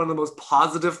probably one of the most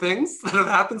positive things that have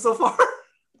happened so far.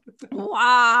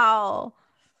 Wow.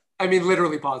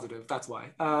 Literally positive. That's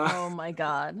why. Oh my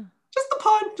God. Just a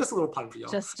pun. Just a little pun for y'all.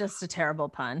 Just a terrible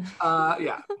pun.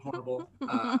 Yeah, horrible.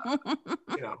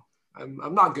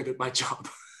 I'm not good at my job.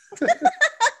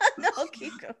 No,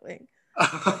 keep going.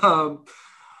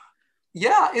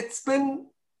 Yeah, it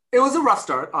was a rough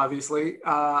start, obviously.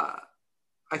 I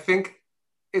think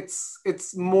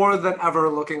it's more than ever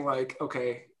looking like,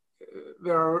 okay,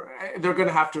 they're going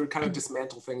to have to kind of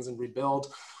dismantle things and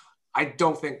rebuild. I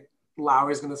don't think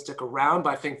Lowry is going to stick around,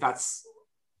 but I think that's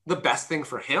the best thing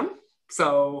for him.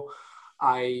 So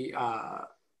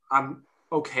I'm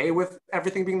okay with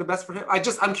everything being the best for him.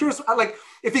 I'm curious,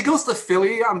 if he goes to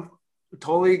Philly, I'm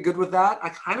totally good with that. I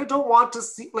kind of don't want to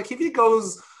see, if he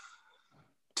goes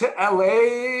to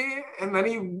LA and then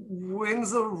he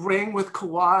wins a ring with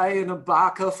Kawhi and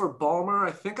Ibaka for Ballmer,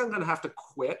 I think I'm going to have to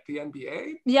quit the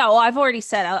NBA. Yeah, well, I've already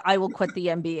said I will quit the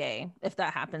NBA if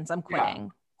that happens. I'm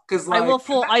quitting. Because I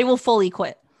will fully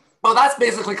quit. Well, that's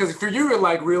basically because for you,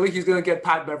 you're really, he's going to get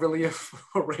Pat Beverly a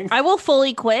ring. I will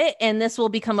fully quit, and this will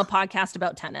become a podcast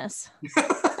about tennis.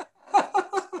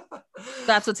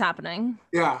 That's what's happening.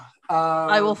 Yeah.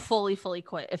 I will fully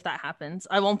quit if that happens.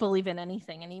 I won't believe in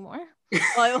anything anymore.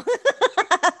 I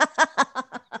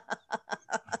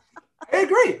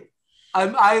agree.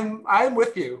 I'm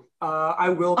with you. I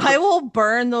will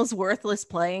burn those worthless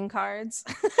playing cards.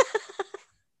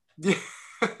 Yeah.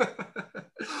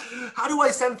 How do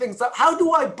I send things up? How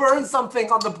do I burn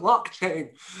something on the blockchain?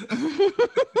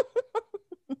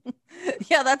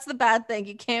 Yeah, that's the bad thing.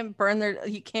 You can't burn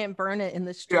it in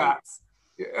the streets.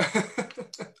 Yeah.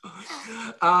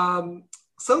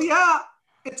 So yeah,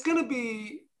 it's gonna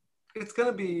be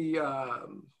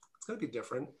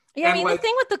different. Yeah, I And mean, the like,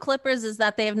 thing with the Clippers is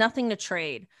that they have nothing to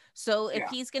trade. So if yeah,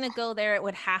 he's going to go there, it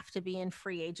would have to be in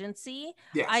free agency.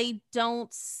 yes, I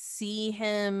don't see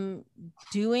him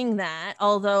doing that,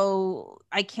 although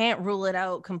I can't rule it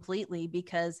out completely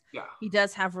because yeah, he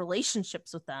does have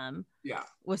relationships with them, yeah.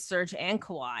 with Serge and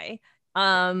Kawhi.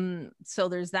 So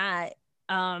there's that.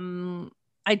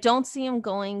 I don't see him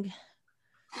going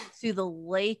to the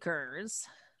Lakers,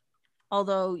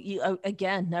 although you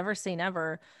again, never say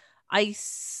never. I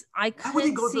Why would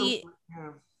he could go to? see. Yeah.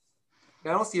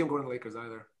 Yeah, I don't see him going to Lakers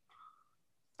either.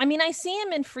 I mean, I see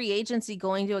him in free agency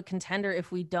going to a contender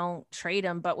if we don't trade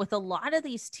him. But with a lot of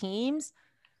these teams,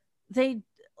 they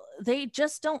they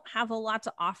just don't have a lot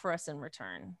to offer us in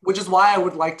return. Which is why I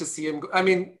would like to see him. I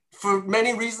mean, for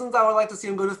many reasons, I would like to see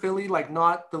him go to Philly. Like,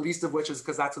 not the least of which is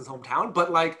because that's his hometown.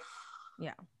 But like,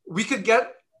 Yeah. we could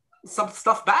get some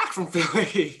stuff back from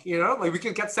Philly. You know, like we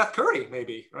could get Seth Curry,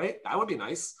 maybe. Right? That would be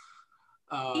nice.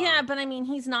 Yeah, but I mean,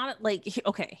 he's not like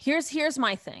okay. Here's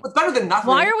my thing. It's better than Why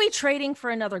nothing. are we trading for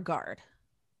another guard?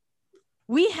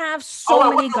 We have Oh, so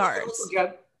I many wonder if we could also guards.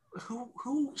 get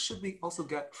who should we also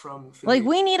get from Like Philly?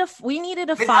 we needed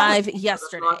a They have this five center that's not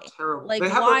yesterday. terrible. Like They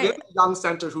why? have a young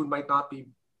center who might not be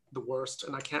the worst,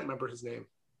 and I can't remember his name,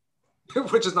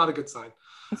 which is not a good sign.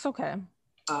 It's okay.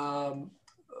 Um,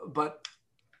 but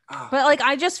But like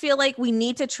I just feel like we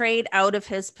need to trade out of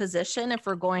his position if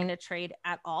we're going to trade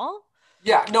at all.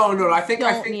 yeah, no. I Don't think need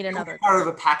it would be another part guard. of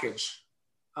the package.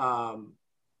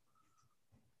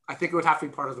 I think it would have to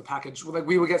be part of the package. Like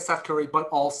we would get Seth Curry, but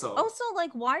also Also,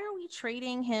 like, why are we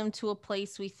trading him to a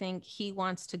place we think he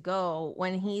wants to go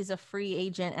when he's a free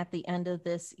agent at the end of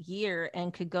this year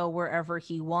and could go wherever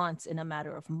he wants in a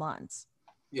matter of months?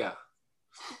 yeah.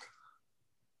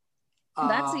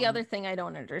 That's the other thing I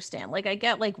don't understand. Like, I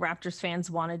get like Raptors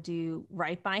fans want to do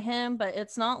right by him, but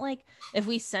it's not like if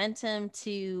we sent him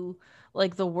to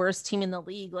like the worst team in the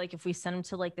league, like if we send him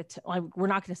to like we're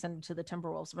not going to send him to the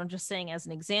Timberwolves, but I'm just saying as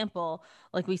an example,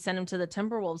 like we send him to the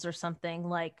Timberwolves or something,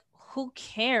 like who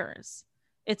cares?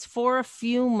 It's for a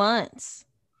few months.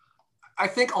 I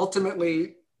think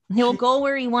ultimately He'll go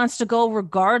where he wants to go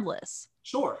regardless.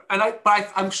 sure, and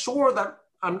I'm sure that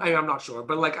I'm not sure,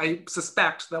 but like I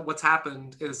suspect that what's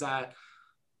happened is that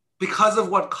because of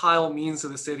what Kyle means to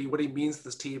the city, what he means to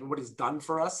this team, and what he's done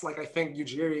for us, like I think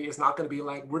Ujiri is not going to be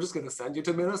like, we're just going to send you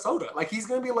to Minnesota. Like he's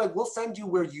going to be like, we'll send you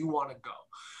where you want to go.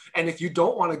 And if you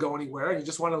don't want to go anywhere and you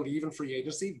just want to leave in free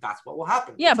agency, that's what will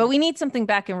happen. Yeah, but we need something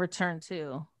back in return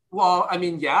too. Well, I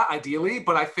mean, yeah, ideally,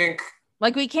 but I think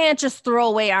like we can't just throw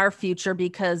away our future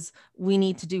because we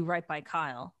need to do right by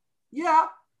Kyle. Yeah,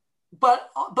 but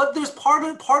there's part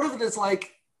of it is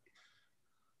like,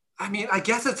 I mean, I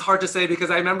guess it's hard to say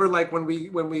because I remember like when we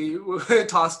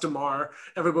tossed DeMar,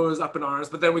 everybody was up in arms,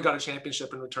 but then we got a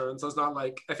championship in return. So it's not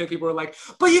like I think people were like,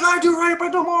 but you gotta do right by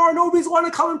DeMar. Nobody's want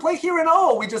to come and play here, and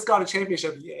oh, we just got a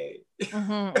championship, yay!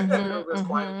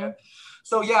 Quiet again.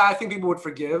 So yeah, I think people would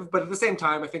forgive, but at the same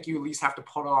time, I think you at least have to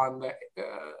put on the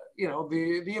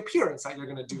the appearance that you're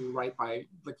going to do right by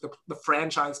like the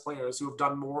franchise players who have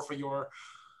done more for your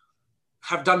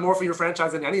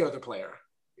franchise than any other player.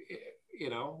 You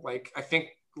know, like I think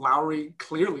Lowry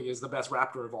clearly is the best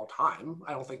Raptor of all time.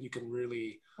 I don't think you can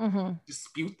really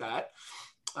dispute that.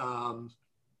 And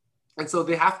so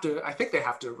I think they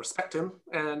have to respect him.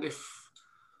 And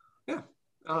I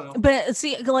don't know. But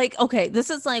see, like, okay,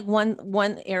 this is like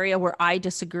one area where I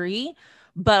disagree,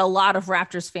 but a lot of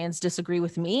Raptors fans disagree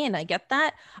with me, and I get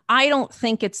that. I don't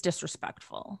think it's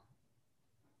disrespectful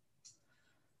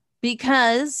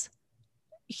because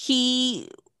he's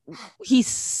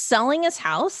selling his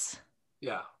house.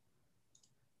 Yeah.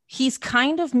 He's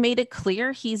kind of made it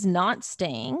clear he's not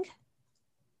staying.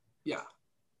 Yeah.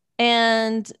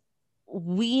 And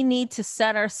we need to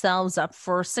set ourselves up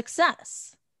for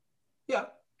success. Yeah.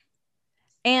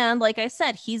 And like I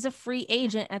said, he's a free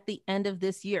agent at the end of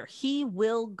this year. He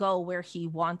will go where he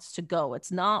wants to go.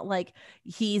 It's not like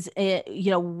he's,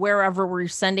 wherever we're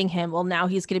sending him. Well, now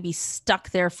he's going to be stuck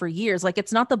there for years. Like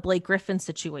it's not the Blake Griffin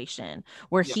situation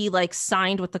where he like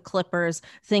signed with the Clippers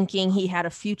thinking he had a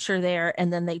future there.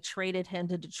 And then they traded him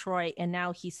to Detroit. And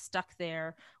now he's stuck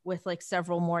there with like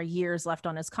several more years left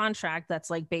on his contract.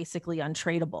 That's like basically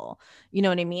untradeable. You know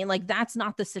what I mean? Like that's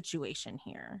not the situation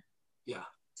here. Yeah.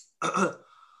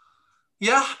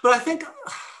 Yeah, but I think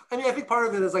part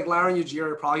of it is like Lowry and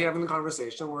Ujiri are probably having the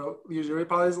conversation where Ujiri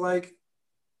probably is like,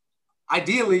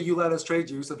 ideally you let us trade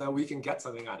you so that we can get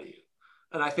something out of you.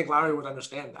 And I think Lowry would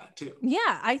understand that too.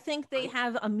 Yeah, I think they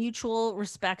have a mutual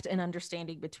respect and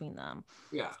understanding between them.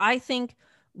 Yeah. I think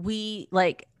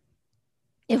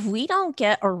if we don't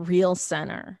get a real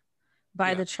center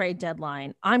by the trade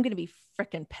deadline, I'm going to be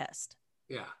freaking pissed.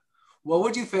 Yeah. What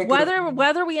would you think?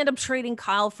 Whether we end up trading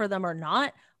Kyle for them or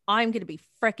not, I'm going to be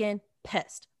freaking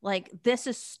pissed. Like, this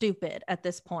is stupid at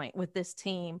this point with this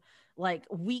team. Like,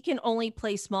 we can only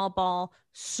play small ball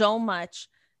so much.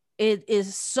 It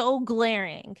is so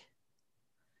glaring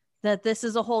that this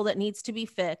is a hole that needs to be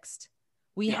fixed.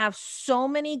 We have so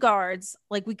many guards.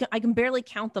 Like, I can barely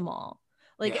count them all.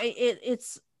 Like,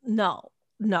 it's no.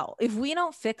 If we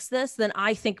don't fix this, then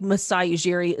I think Masai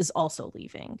Ujiri is also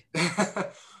leaving.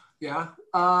 Yeah.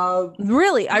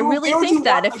 Really, I really think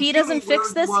that if he doesn't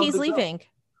fix this, he's leaving.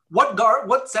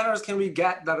 What centers can we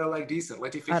get that are like decent?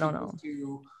 Like, if I don't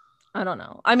know. I don't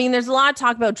know. I mean, there's a lot of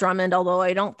talk about Drummond, although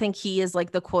I don't think he is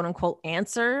like the quote unquote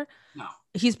answer. No.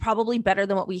 He's probably better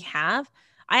than what we have.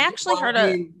 I actually heard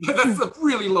that's a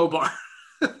really low bar.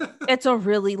 It's a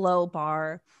really low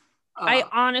bar. I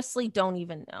honestly don't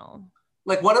even know.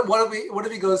 Like, what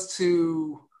if he goes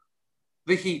to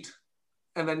the Heat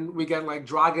and then we get like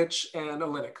Dragic and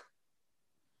Olynyk?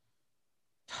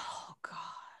 Oh God.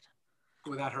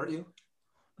 Would that hurt you?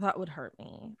 That would hurt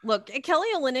me. Look, Kelly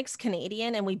Olynyk's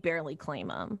Canadian and we barely claim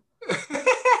him.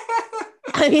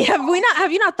 I mean,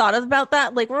 have you not thought about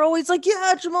that? Like, we're always like,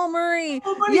 yeah, Jamal Murray,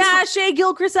 Shea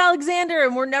Gilgeous-Alexander,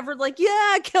 and we're never like,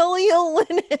 yeah, Kelly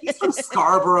Olynyk. He's from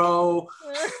Scarborough.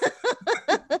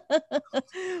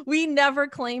 We never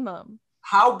claim him.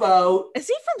 How about? Is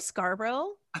he from Scarborough?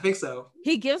 I think so.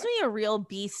 He gives me a real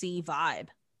BC vibe.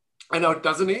 I know,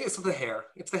 doesn't he? It's the hair.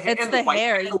 It's the hair. It's the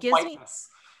hair. He gives me.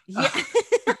 Yeah.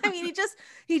 I mean,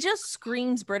 he just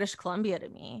screams British Columbia to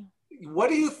me. What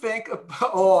do you think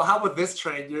about, how about this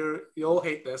trade? You'll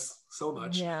hate this so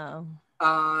much. Yeah.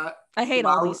 I hate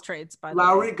all these trades, by the way.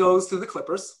 Lowry goes to the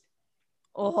Clippers.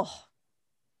 Oh.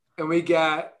 And we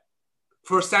get,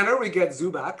 for center, we get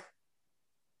Zubac.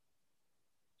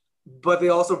 But they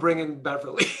also bring in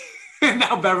Beverly. And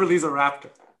now Beverly's a Raptor.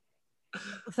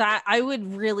 That I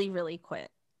would really, really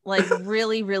quit. Like,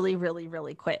 really, really, really,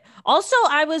 really quit. Also,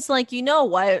 I was like, you know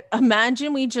what?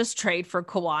 Imagine we just trade for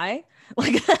Kawhi.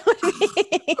 Like, that would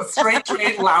be a straight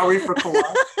trade Lowry for Kawhi.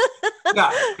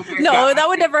 No, that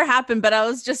would never happen. But I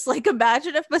was just like,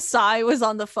 imagine if Masai was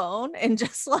on the phone and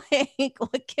just like,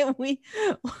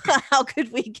 how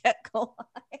could we get Kawhi?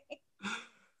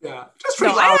 Yeah.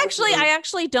 I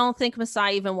actually don't think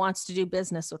Masai even wants to do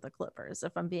business with the Clippers,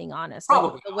 if I'm being honest.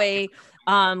 Probably like, the way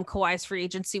Kawhi's free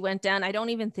agency went down, I don't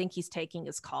even think he's taking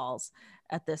his calls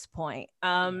at this point.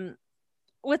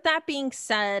 With that being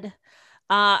said,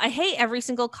 I hate every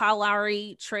single Kyle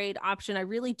Lowry trade option. I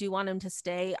really do want him to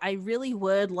stay. I really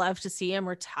would love to see him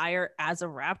retire as a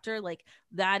Raptor. Like,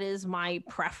 that is my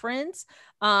preference.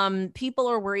 People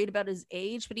are worried about his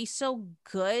age, but he's so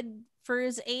good for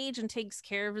his age and takes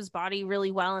care of his body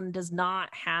really well and does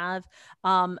not have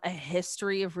a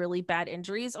history of really bad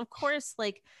injuries. Of course,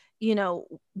 like, you know,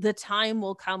 the time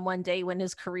will come one day when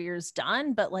his career's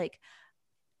done, but like,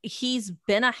 he's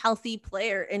been a healthy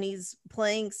player and he's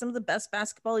playing some of the best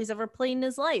basketball he's ever played in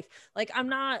his life. Like, I'm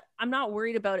not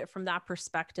worried about it from that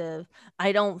perspective.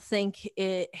 I don't think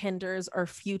it hinders our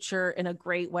future in a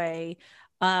great way.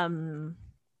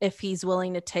 If he's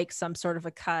willing to take some sort of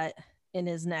a cut in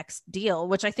his next deal,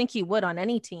 which I think he would on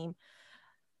any team.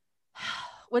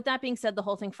 With that being said, the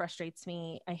whole thing frustrates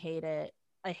me. I hate it.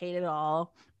 I hate it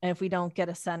all. And if we don't get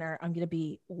a center, I'm going to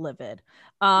be livid.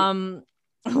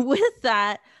 With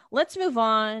that, let's move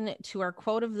on to our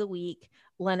quote of the week.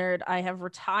 Leonard, I have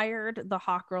retired the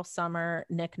Hot Girl Summer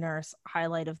Nick Nurse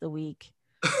highlight of the week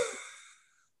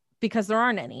because there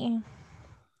aren't any.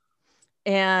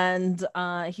 And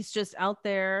he's just out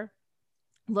there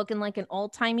looking like an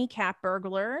old-timey cat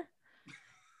burglar.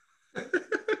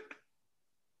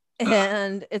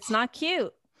 And it's not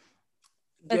cute.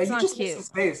 It's not cute. Missed his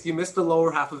face. You missed the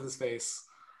lower half of his face.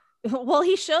 Well,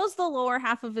 he shows the lower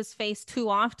half of his face too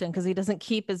often because he doesn't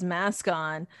keep his mask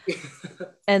on.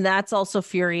 And that's also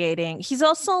infuriating. He's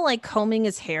also like combing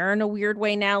his hair in a weird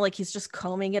way now. Like, he's just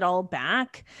combing it all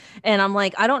back. And I'm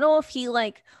like, I don't know if he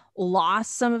like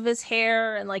lost some of his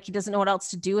hair and like he doesn't know what else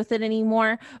to do with it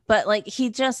anymore, but like he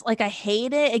just like, I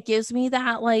hate it. It gives me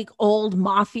that like old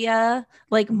mafia,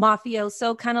 like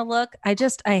mafioso kind of look. I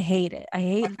hate it. I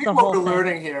hate the whole thing. What we're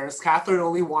learning here is Catherine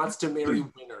only wants to marry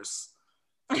winners.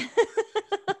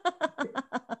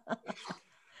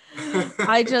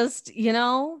 I just, you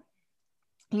gotta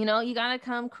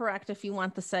come correct if you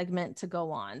want the segment to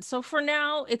go on. So for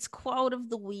now, it's quote of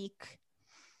the week.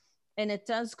 And it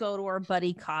does go to our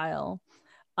buddy Kyle.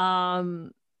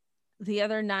 The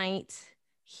other night,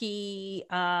 he,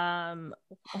 oh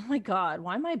my God,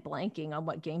 why am I blanking on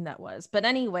what game that was? But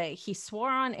anyway, he swore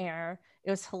on air.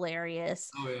 It was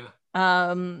hilarious. Oh, yeah.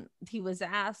 He was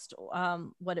asked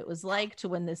what it was like to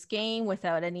win this game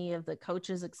without any of the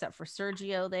coaches except for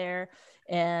Sergio there.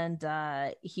 And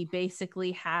he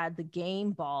basically had the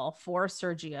game ball for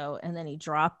Sergio, and then he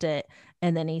dropped it,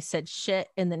 and then he said shit,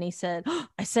 and then he said, oh,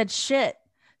 I said shit.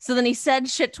 So then he said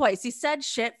shit twice. He said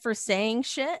shit for saying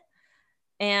shit,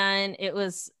 and it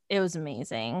was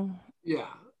amazing. Yeah.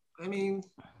 I mean,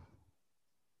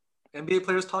 NBA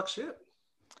players talk shit.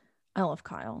 I love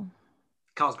Kyle.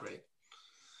 Kyle's great.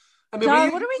 I mean,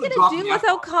 God, what are we going to do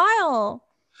without Kyle?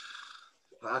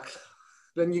 Fuck.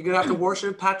 Then you're going to have to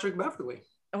worship Patrick Beverley.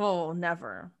 Oh,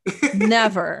 never.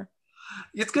 Never.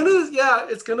 It's going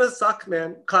to suck,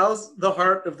 man. Kyle's the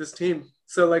heart of this team.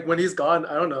 So, like, when he's gone,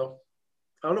 I don't know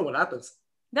what happens.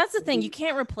 That's the thing. You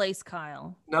can't replace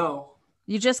Kyle. No.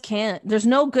 You just can't. There's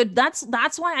no good. That's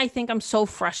why I think I'm so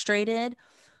frustrated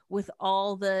with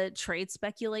all the trade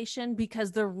speculation,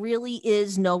 because there really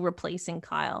is no replacing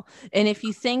Kyle. And if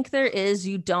you think there is,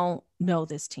 you don't know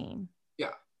this team.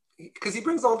 Yeah. Because he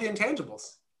brings all the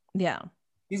intangibles. Yeah.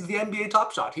 He's the NBA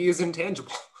top shot. He is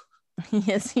intangible.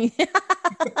 Yes. He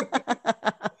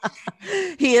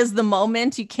is the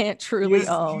moment you can't truly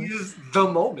own. He is the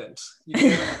moment.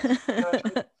 Yeah,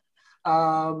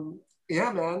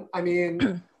 man. I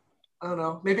mean, I don't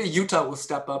know. Maybe Utah will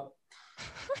step up.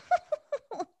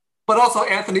 But also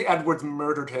Anthony Edwards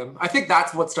murdered him. I think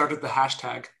that's what started the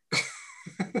hashtag.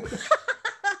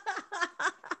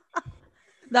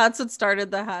 That's what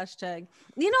started the hashtag.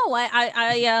 You know what?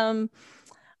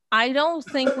 I don't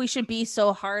think we should be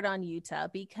so hard on Utah,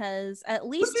 because at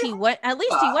least he went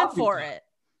for it.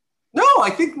 No, I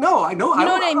know. You know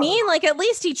what I mean? Like, at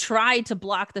least he tried to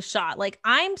block the shot. Like,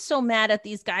 I'm so mad at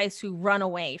these guys who run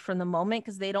away from the moment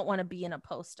because they don't want to be in a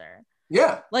poster.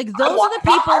 Yeah. Like, those are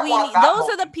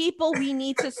the people we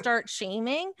need to start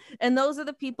shaming, and those are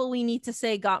the people we need to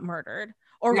say got murdered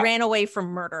or ran away from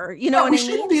murder. You know what I mean?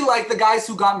 We shouldn't be like the guys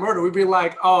who got murdered. We'd be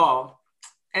like, oh,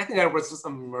 Anthony Edwards was a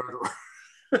murderer.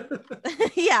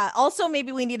 Yeah. Also,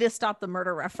 maybe we need to stop the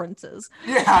murder references.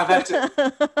 Yeah, that too.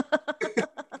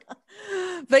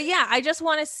 But yeah, I just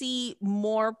want to see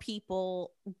more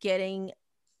people getting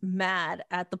mad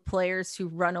at the players who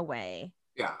run away.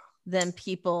 Yeah. Than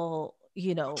people,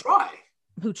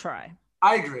 who try.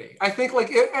 I agree. I think,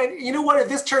 like, and you know what? If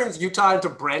this turns Utah into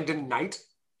Brandon Knight,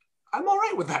 I'm all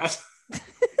right with that. A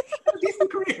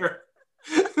decent career.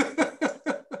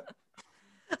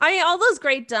 I mean, all those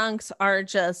great dunks are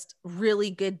just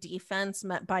really good defense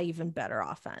met by even better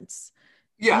offense.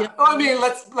 Yeah. You know? I mean,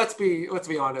 let's be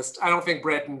honest. I don't think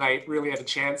Brandon Knight really had a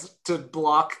chance to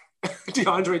block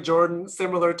DeAndre Jordan,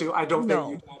 similar to, I don't think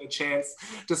Utah had a chance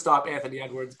to stop Anthony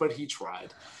Edwards, but he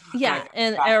tried. Yeah,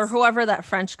 or whoever that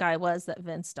French guy was that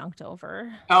Vince dunked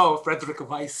over. Oh, Frederick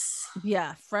Weiss.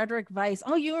 Yeah, Frederick Weiss.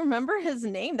 Oh, you remember his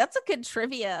name? That's a good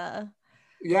trivia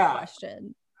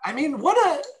question. I mean,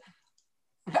 I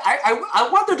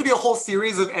want there to be a whole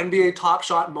series of NBA Top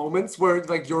Shot moments where,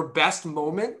 like, your best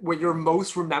moment, where you're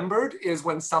most remembered, is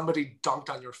when somebody dunked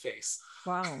on your face.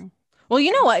 Wow. Well,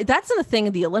 you know what? That's the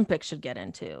thing the Olympics should get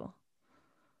into.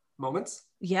 Moments?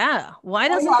 Yeah. Why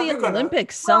doesn't the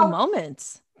Olympics sell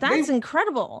moments? That's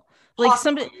incredible. Like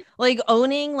somebody, like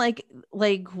owning like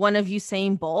one of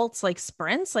Usain Bolt's like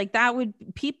sprints, like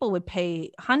people would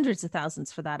pay hundreds of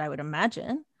thousands for that, I would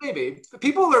imagine. Maybe.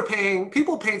 Somebody paid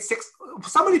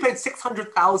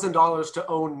 $600,000 to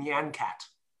own Nyan Cat,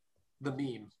 the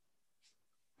meme.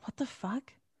 What the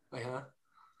fuck? Yeah.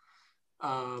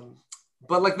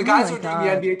 But like the guys who are doing the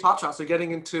NBA Top Shots are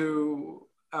getting into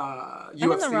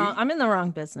UFC. I'm in the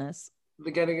wrong business.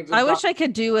 They're getting into. I wish I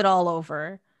could do it all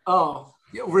over. Oh,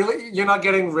 really? You're not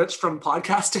getting rich from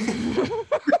podcasting?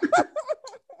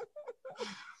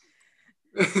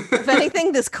 If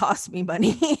anything, this costs me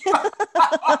money.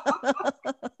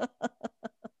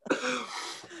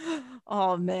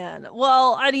 Oh, man.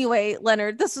 Well, anyway,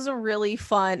 Leonard, this was a really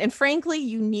fun and frankly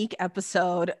unique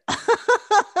episode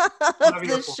of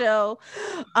this show.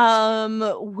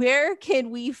 Where can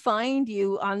we find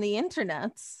you on the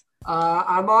internets?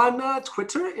 I'm on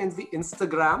Twitter and the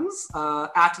Instagrams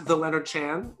at the Leonard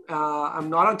Chan. I'm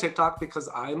not on TikTok because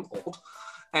I'm old.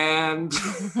 And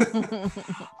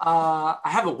I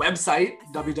have a website,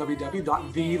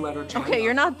 www.theleonardchan.com. Okay,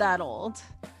 you're not that old.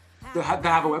 They have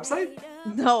a website?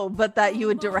 No, but that you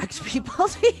would direct people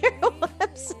to your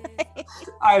website.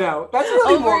 I know. That's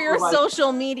really over your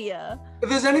social media. If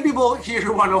there's any people here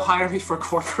who want to hire me for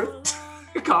corporate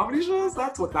comedy shows,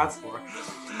 that's what that's for.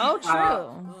 Oh,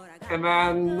 true. And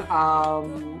then,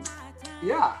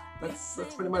 that's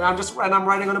pretty much. I'm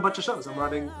writing on a bunch of shows. I'm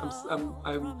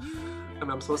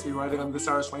and I'm supposed to be writing on this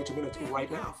hour's 22 minutes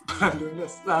right now. I'm doing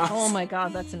this. Oh my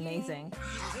God, that's amazing.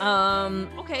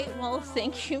 Okay, well,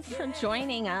 thank you for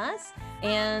joining us,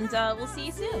 and we'll see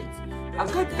you soon.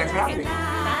 Sounds good. Thanks for having me.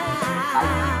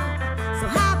 Bye. So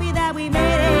happy that we made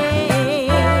it.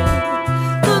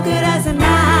 Look at us now.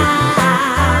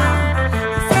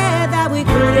 We said that we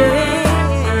couldn't.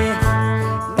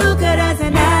 Look at us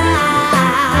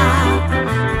now.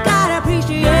 Gotta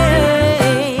appreciate.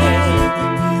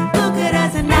 Look at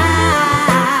us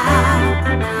now.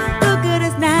 Look at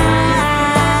us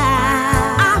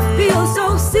now. I feel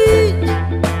so sick.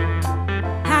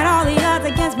 Had all the odds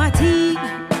against my team.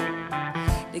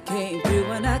 They came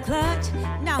through in a clutch.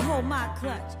 Now hold my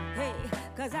clutch, hey,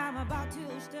 'cause I'm about to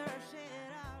stir shit.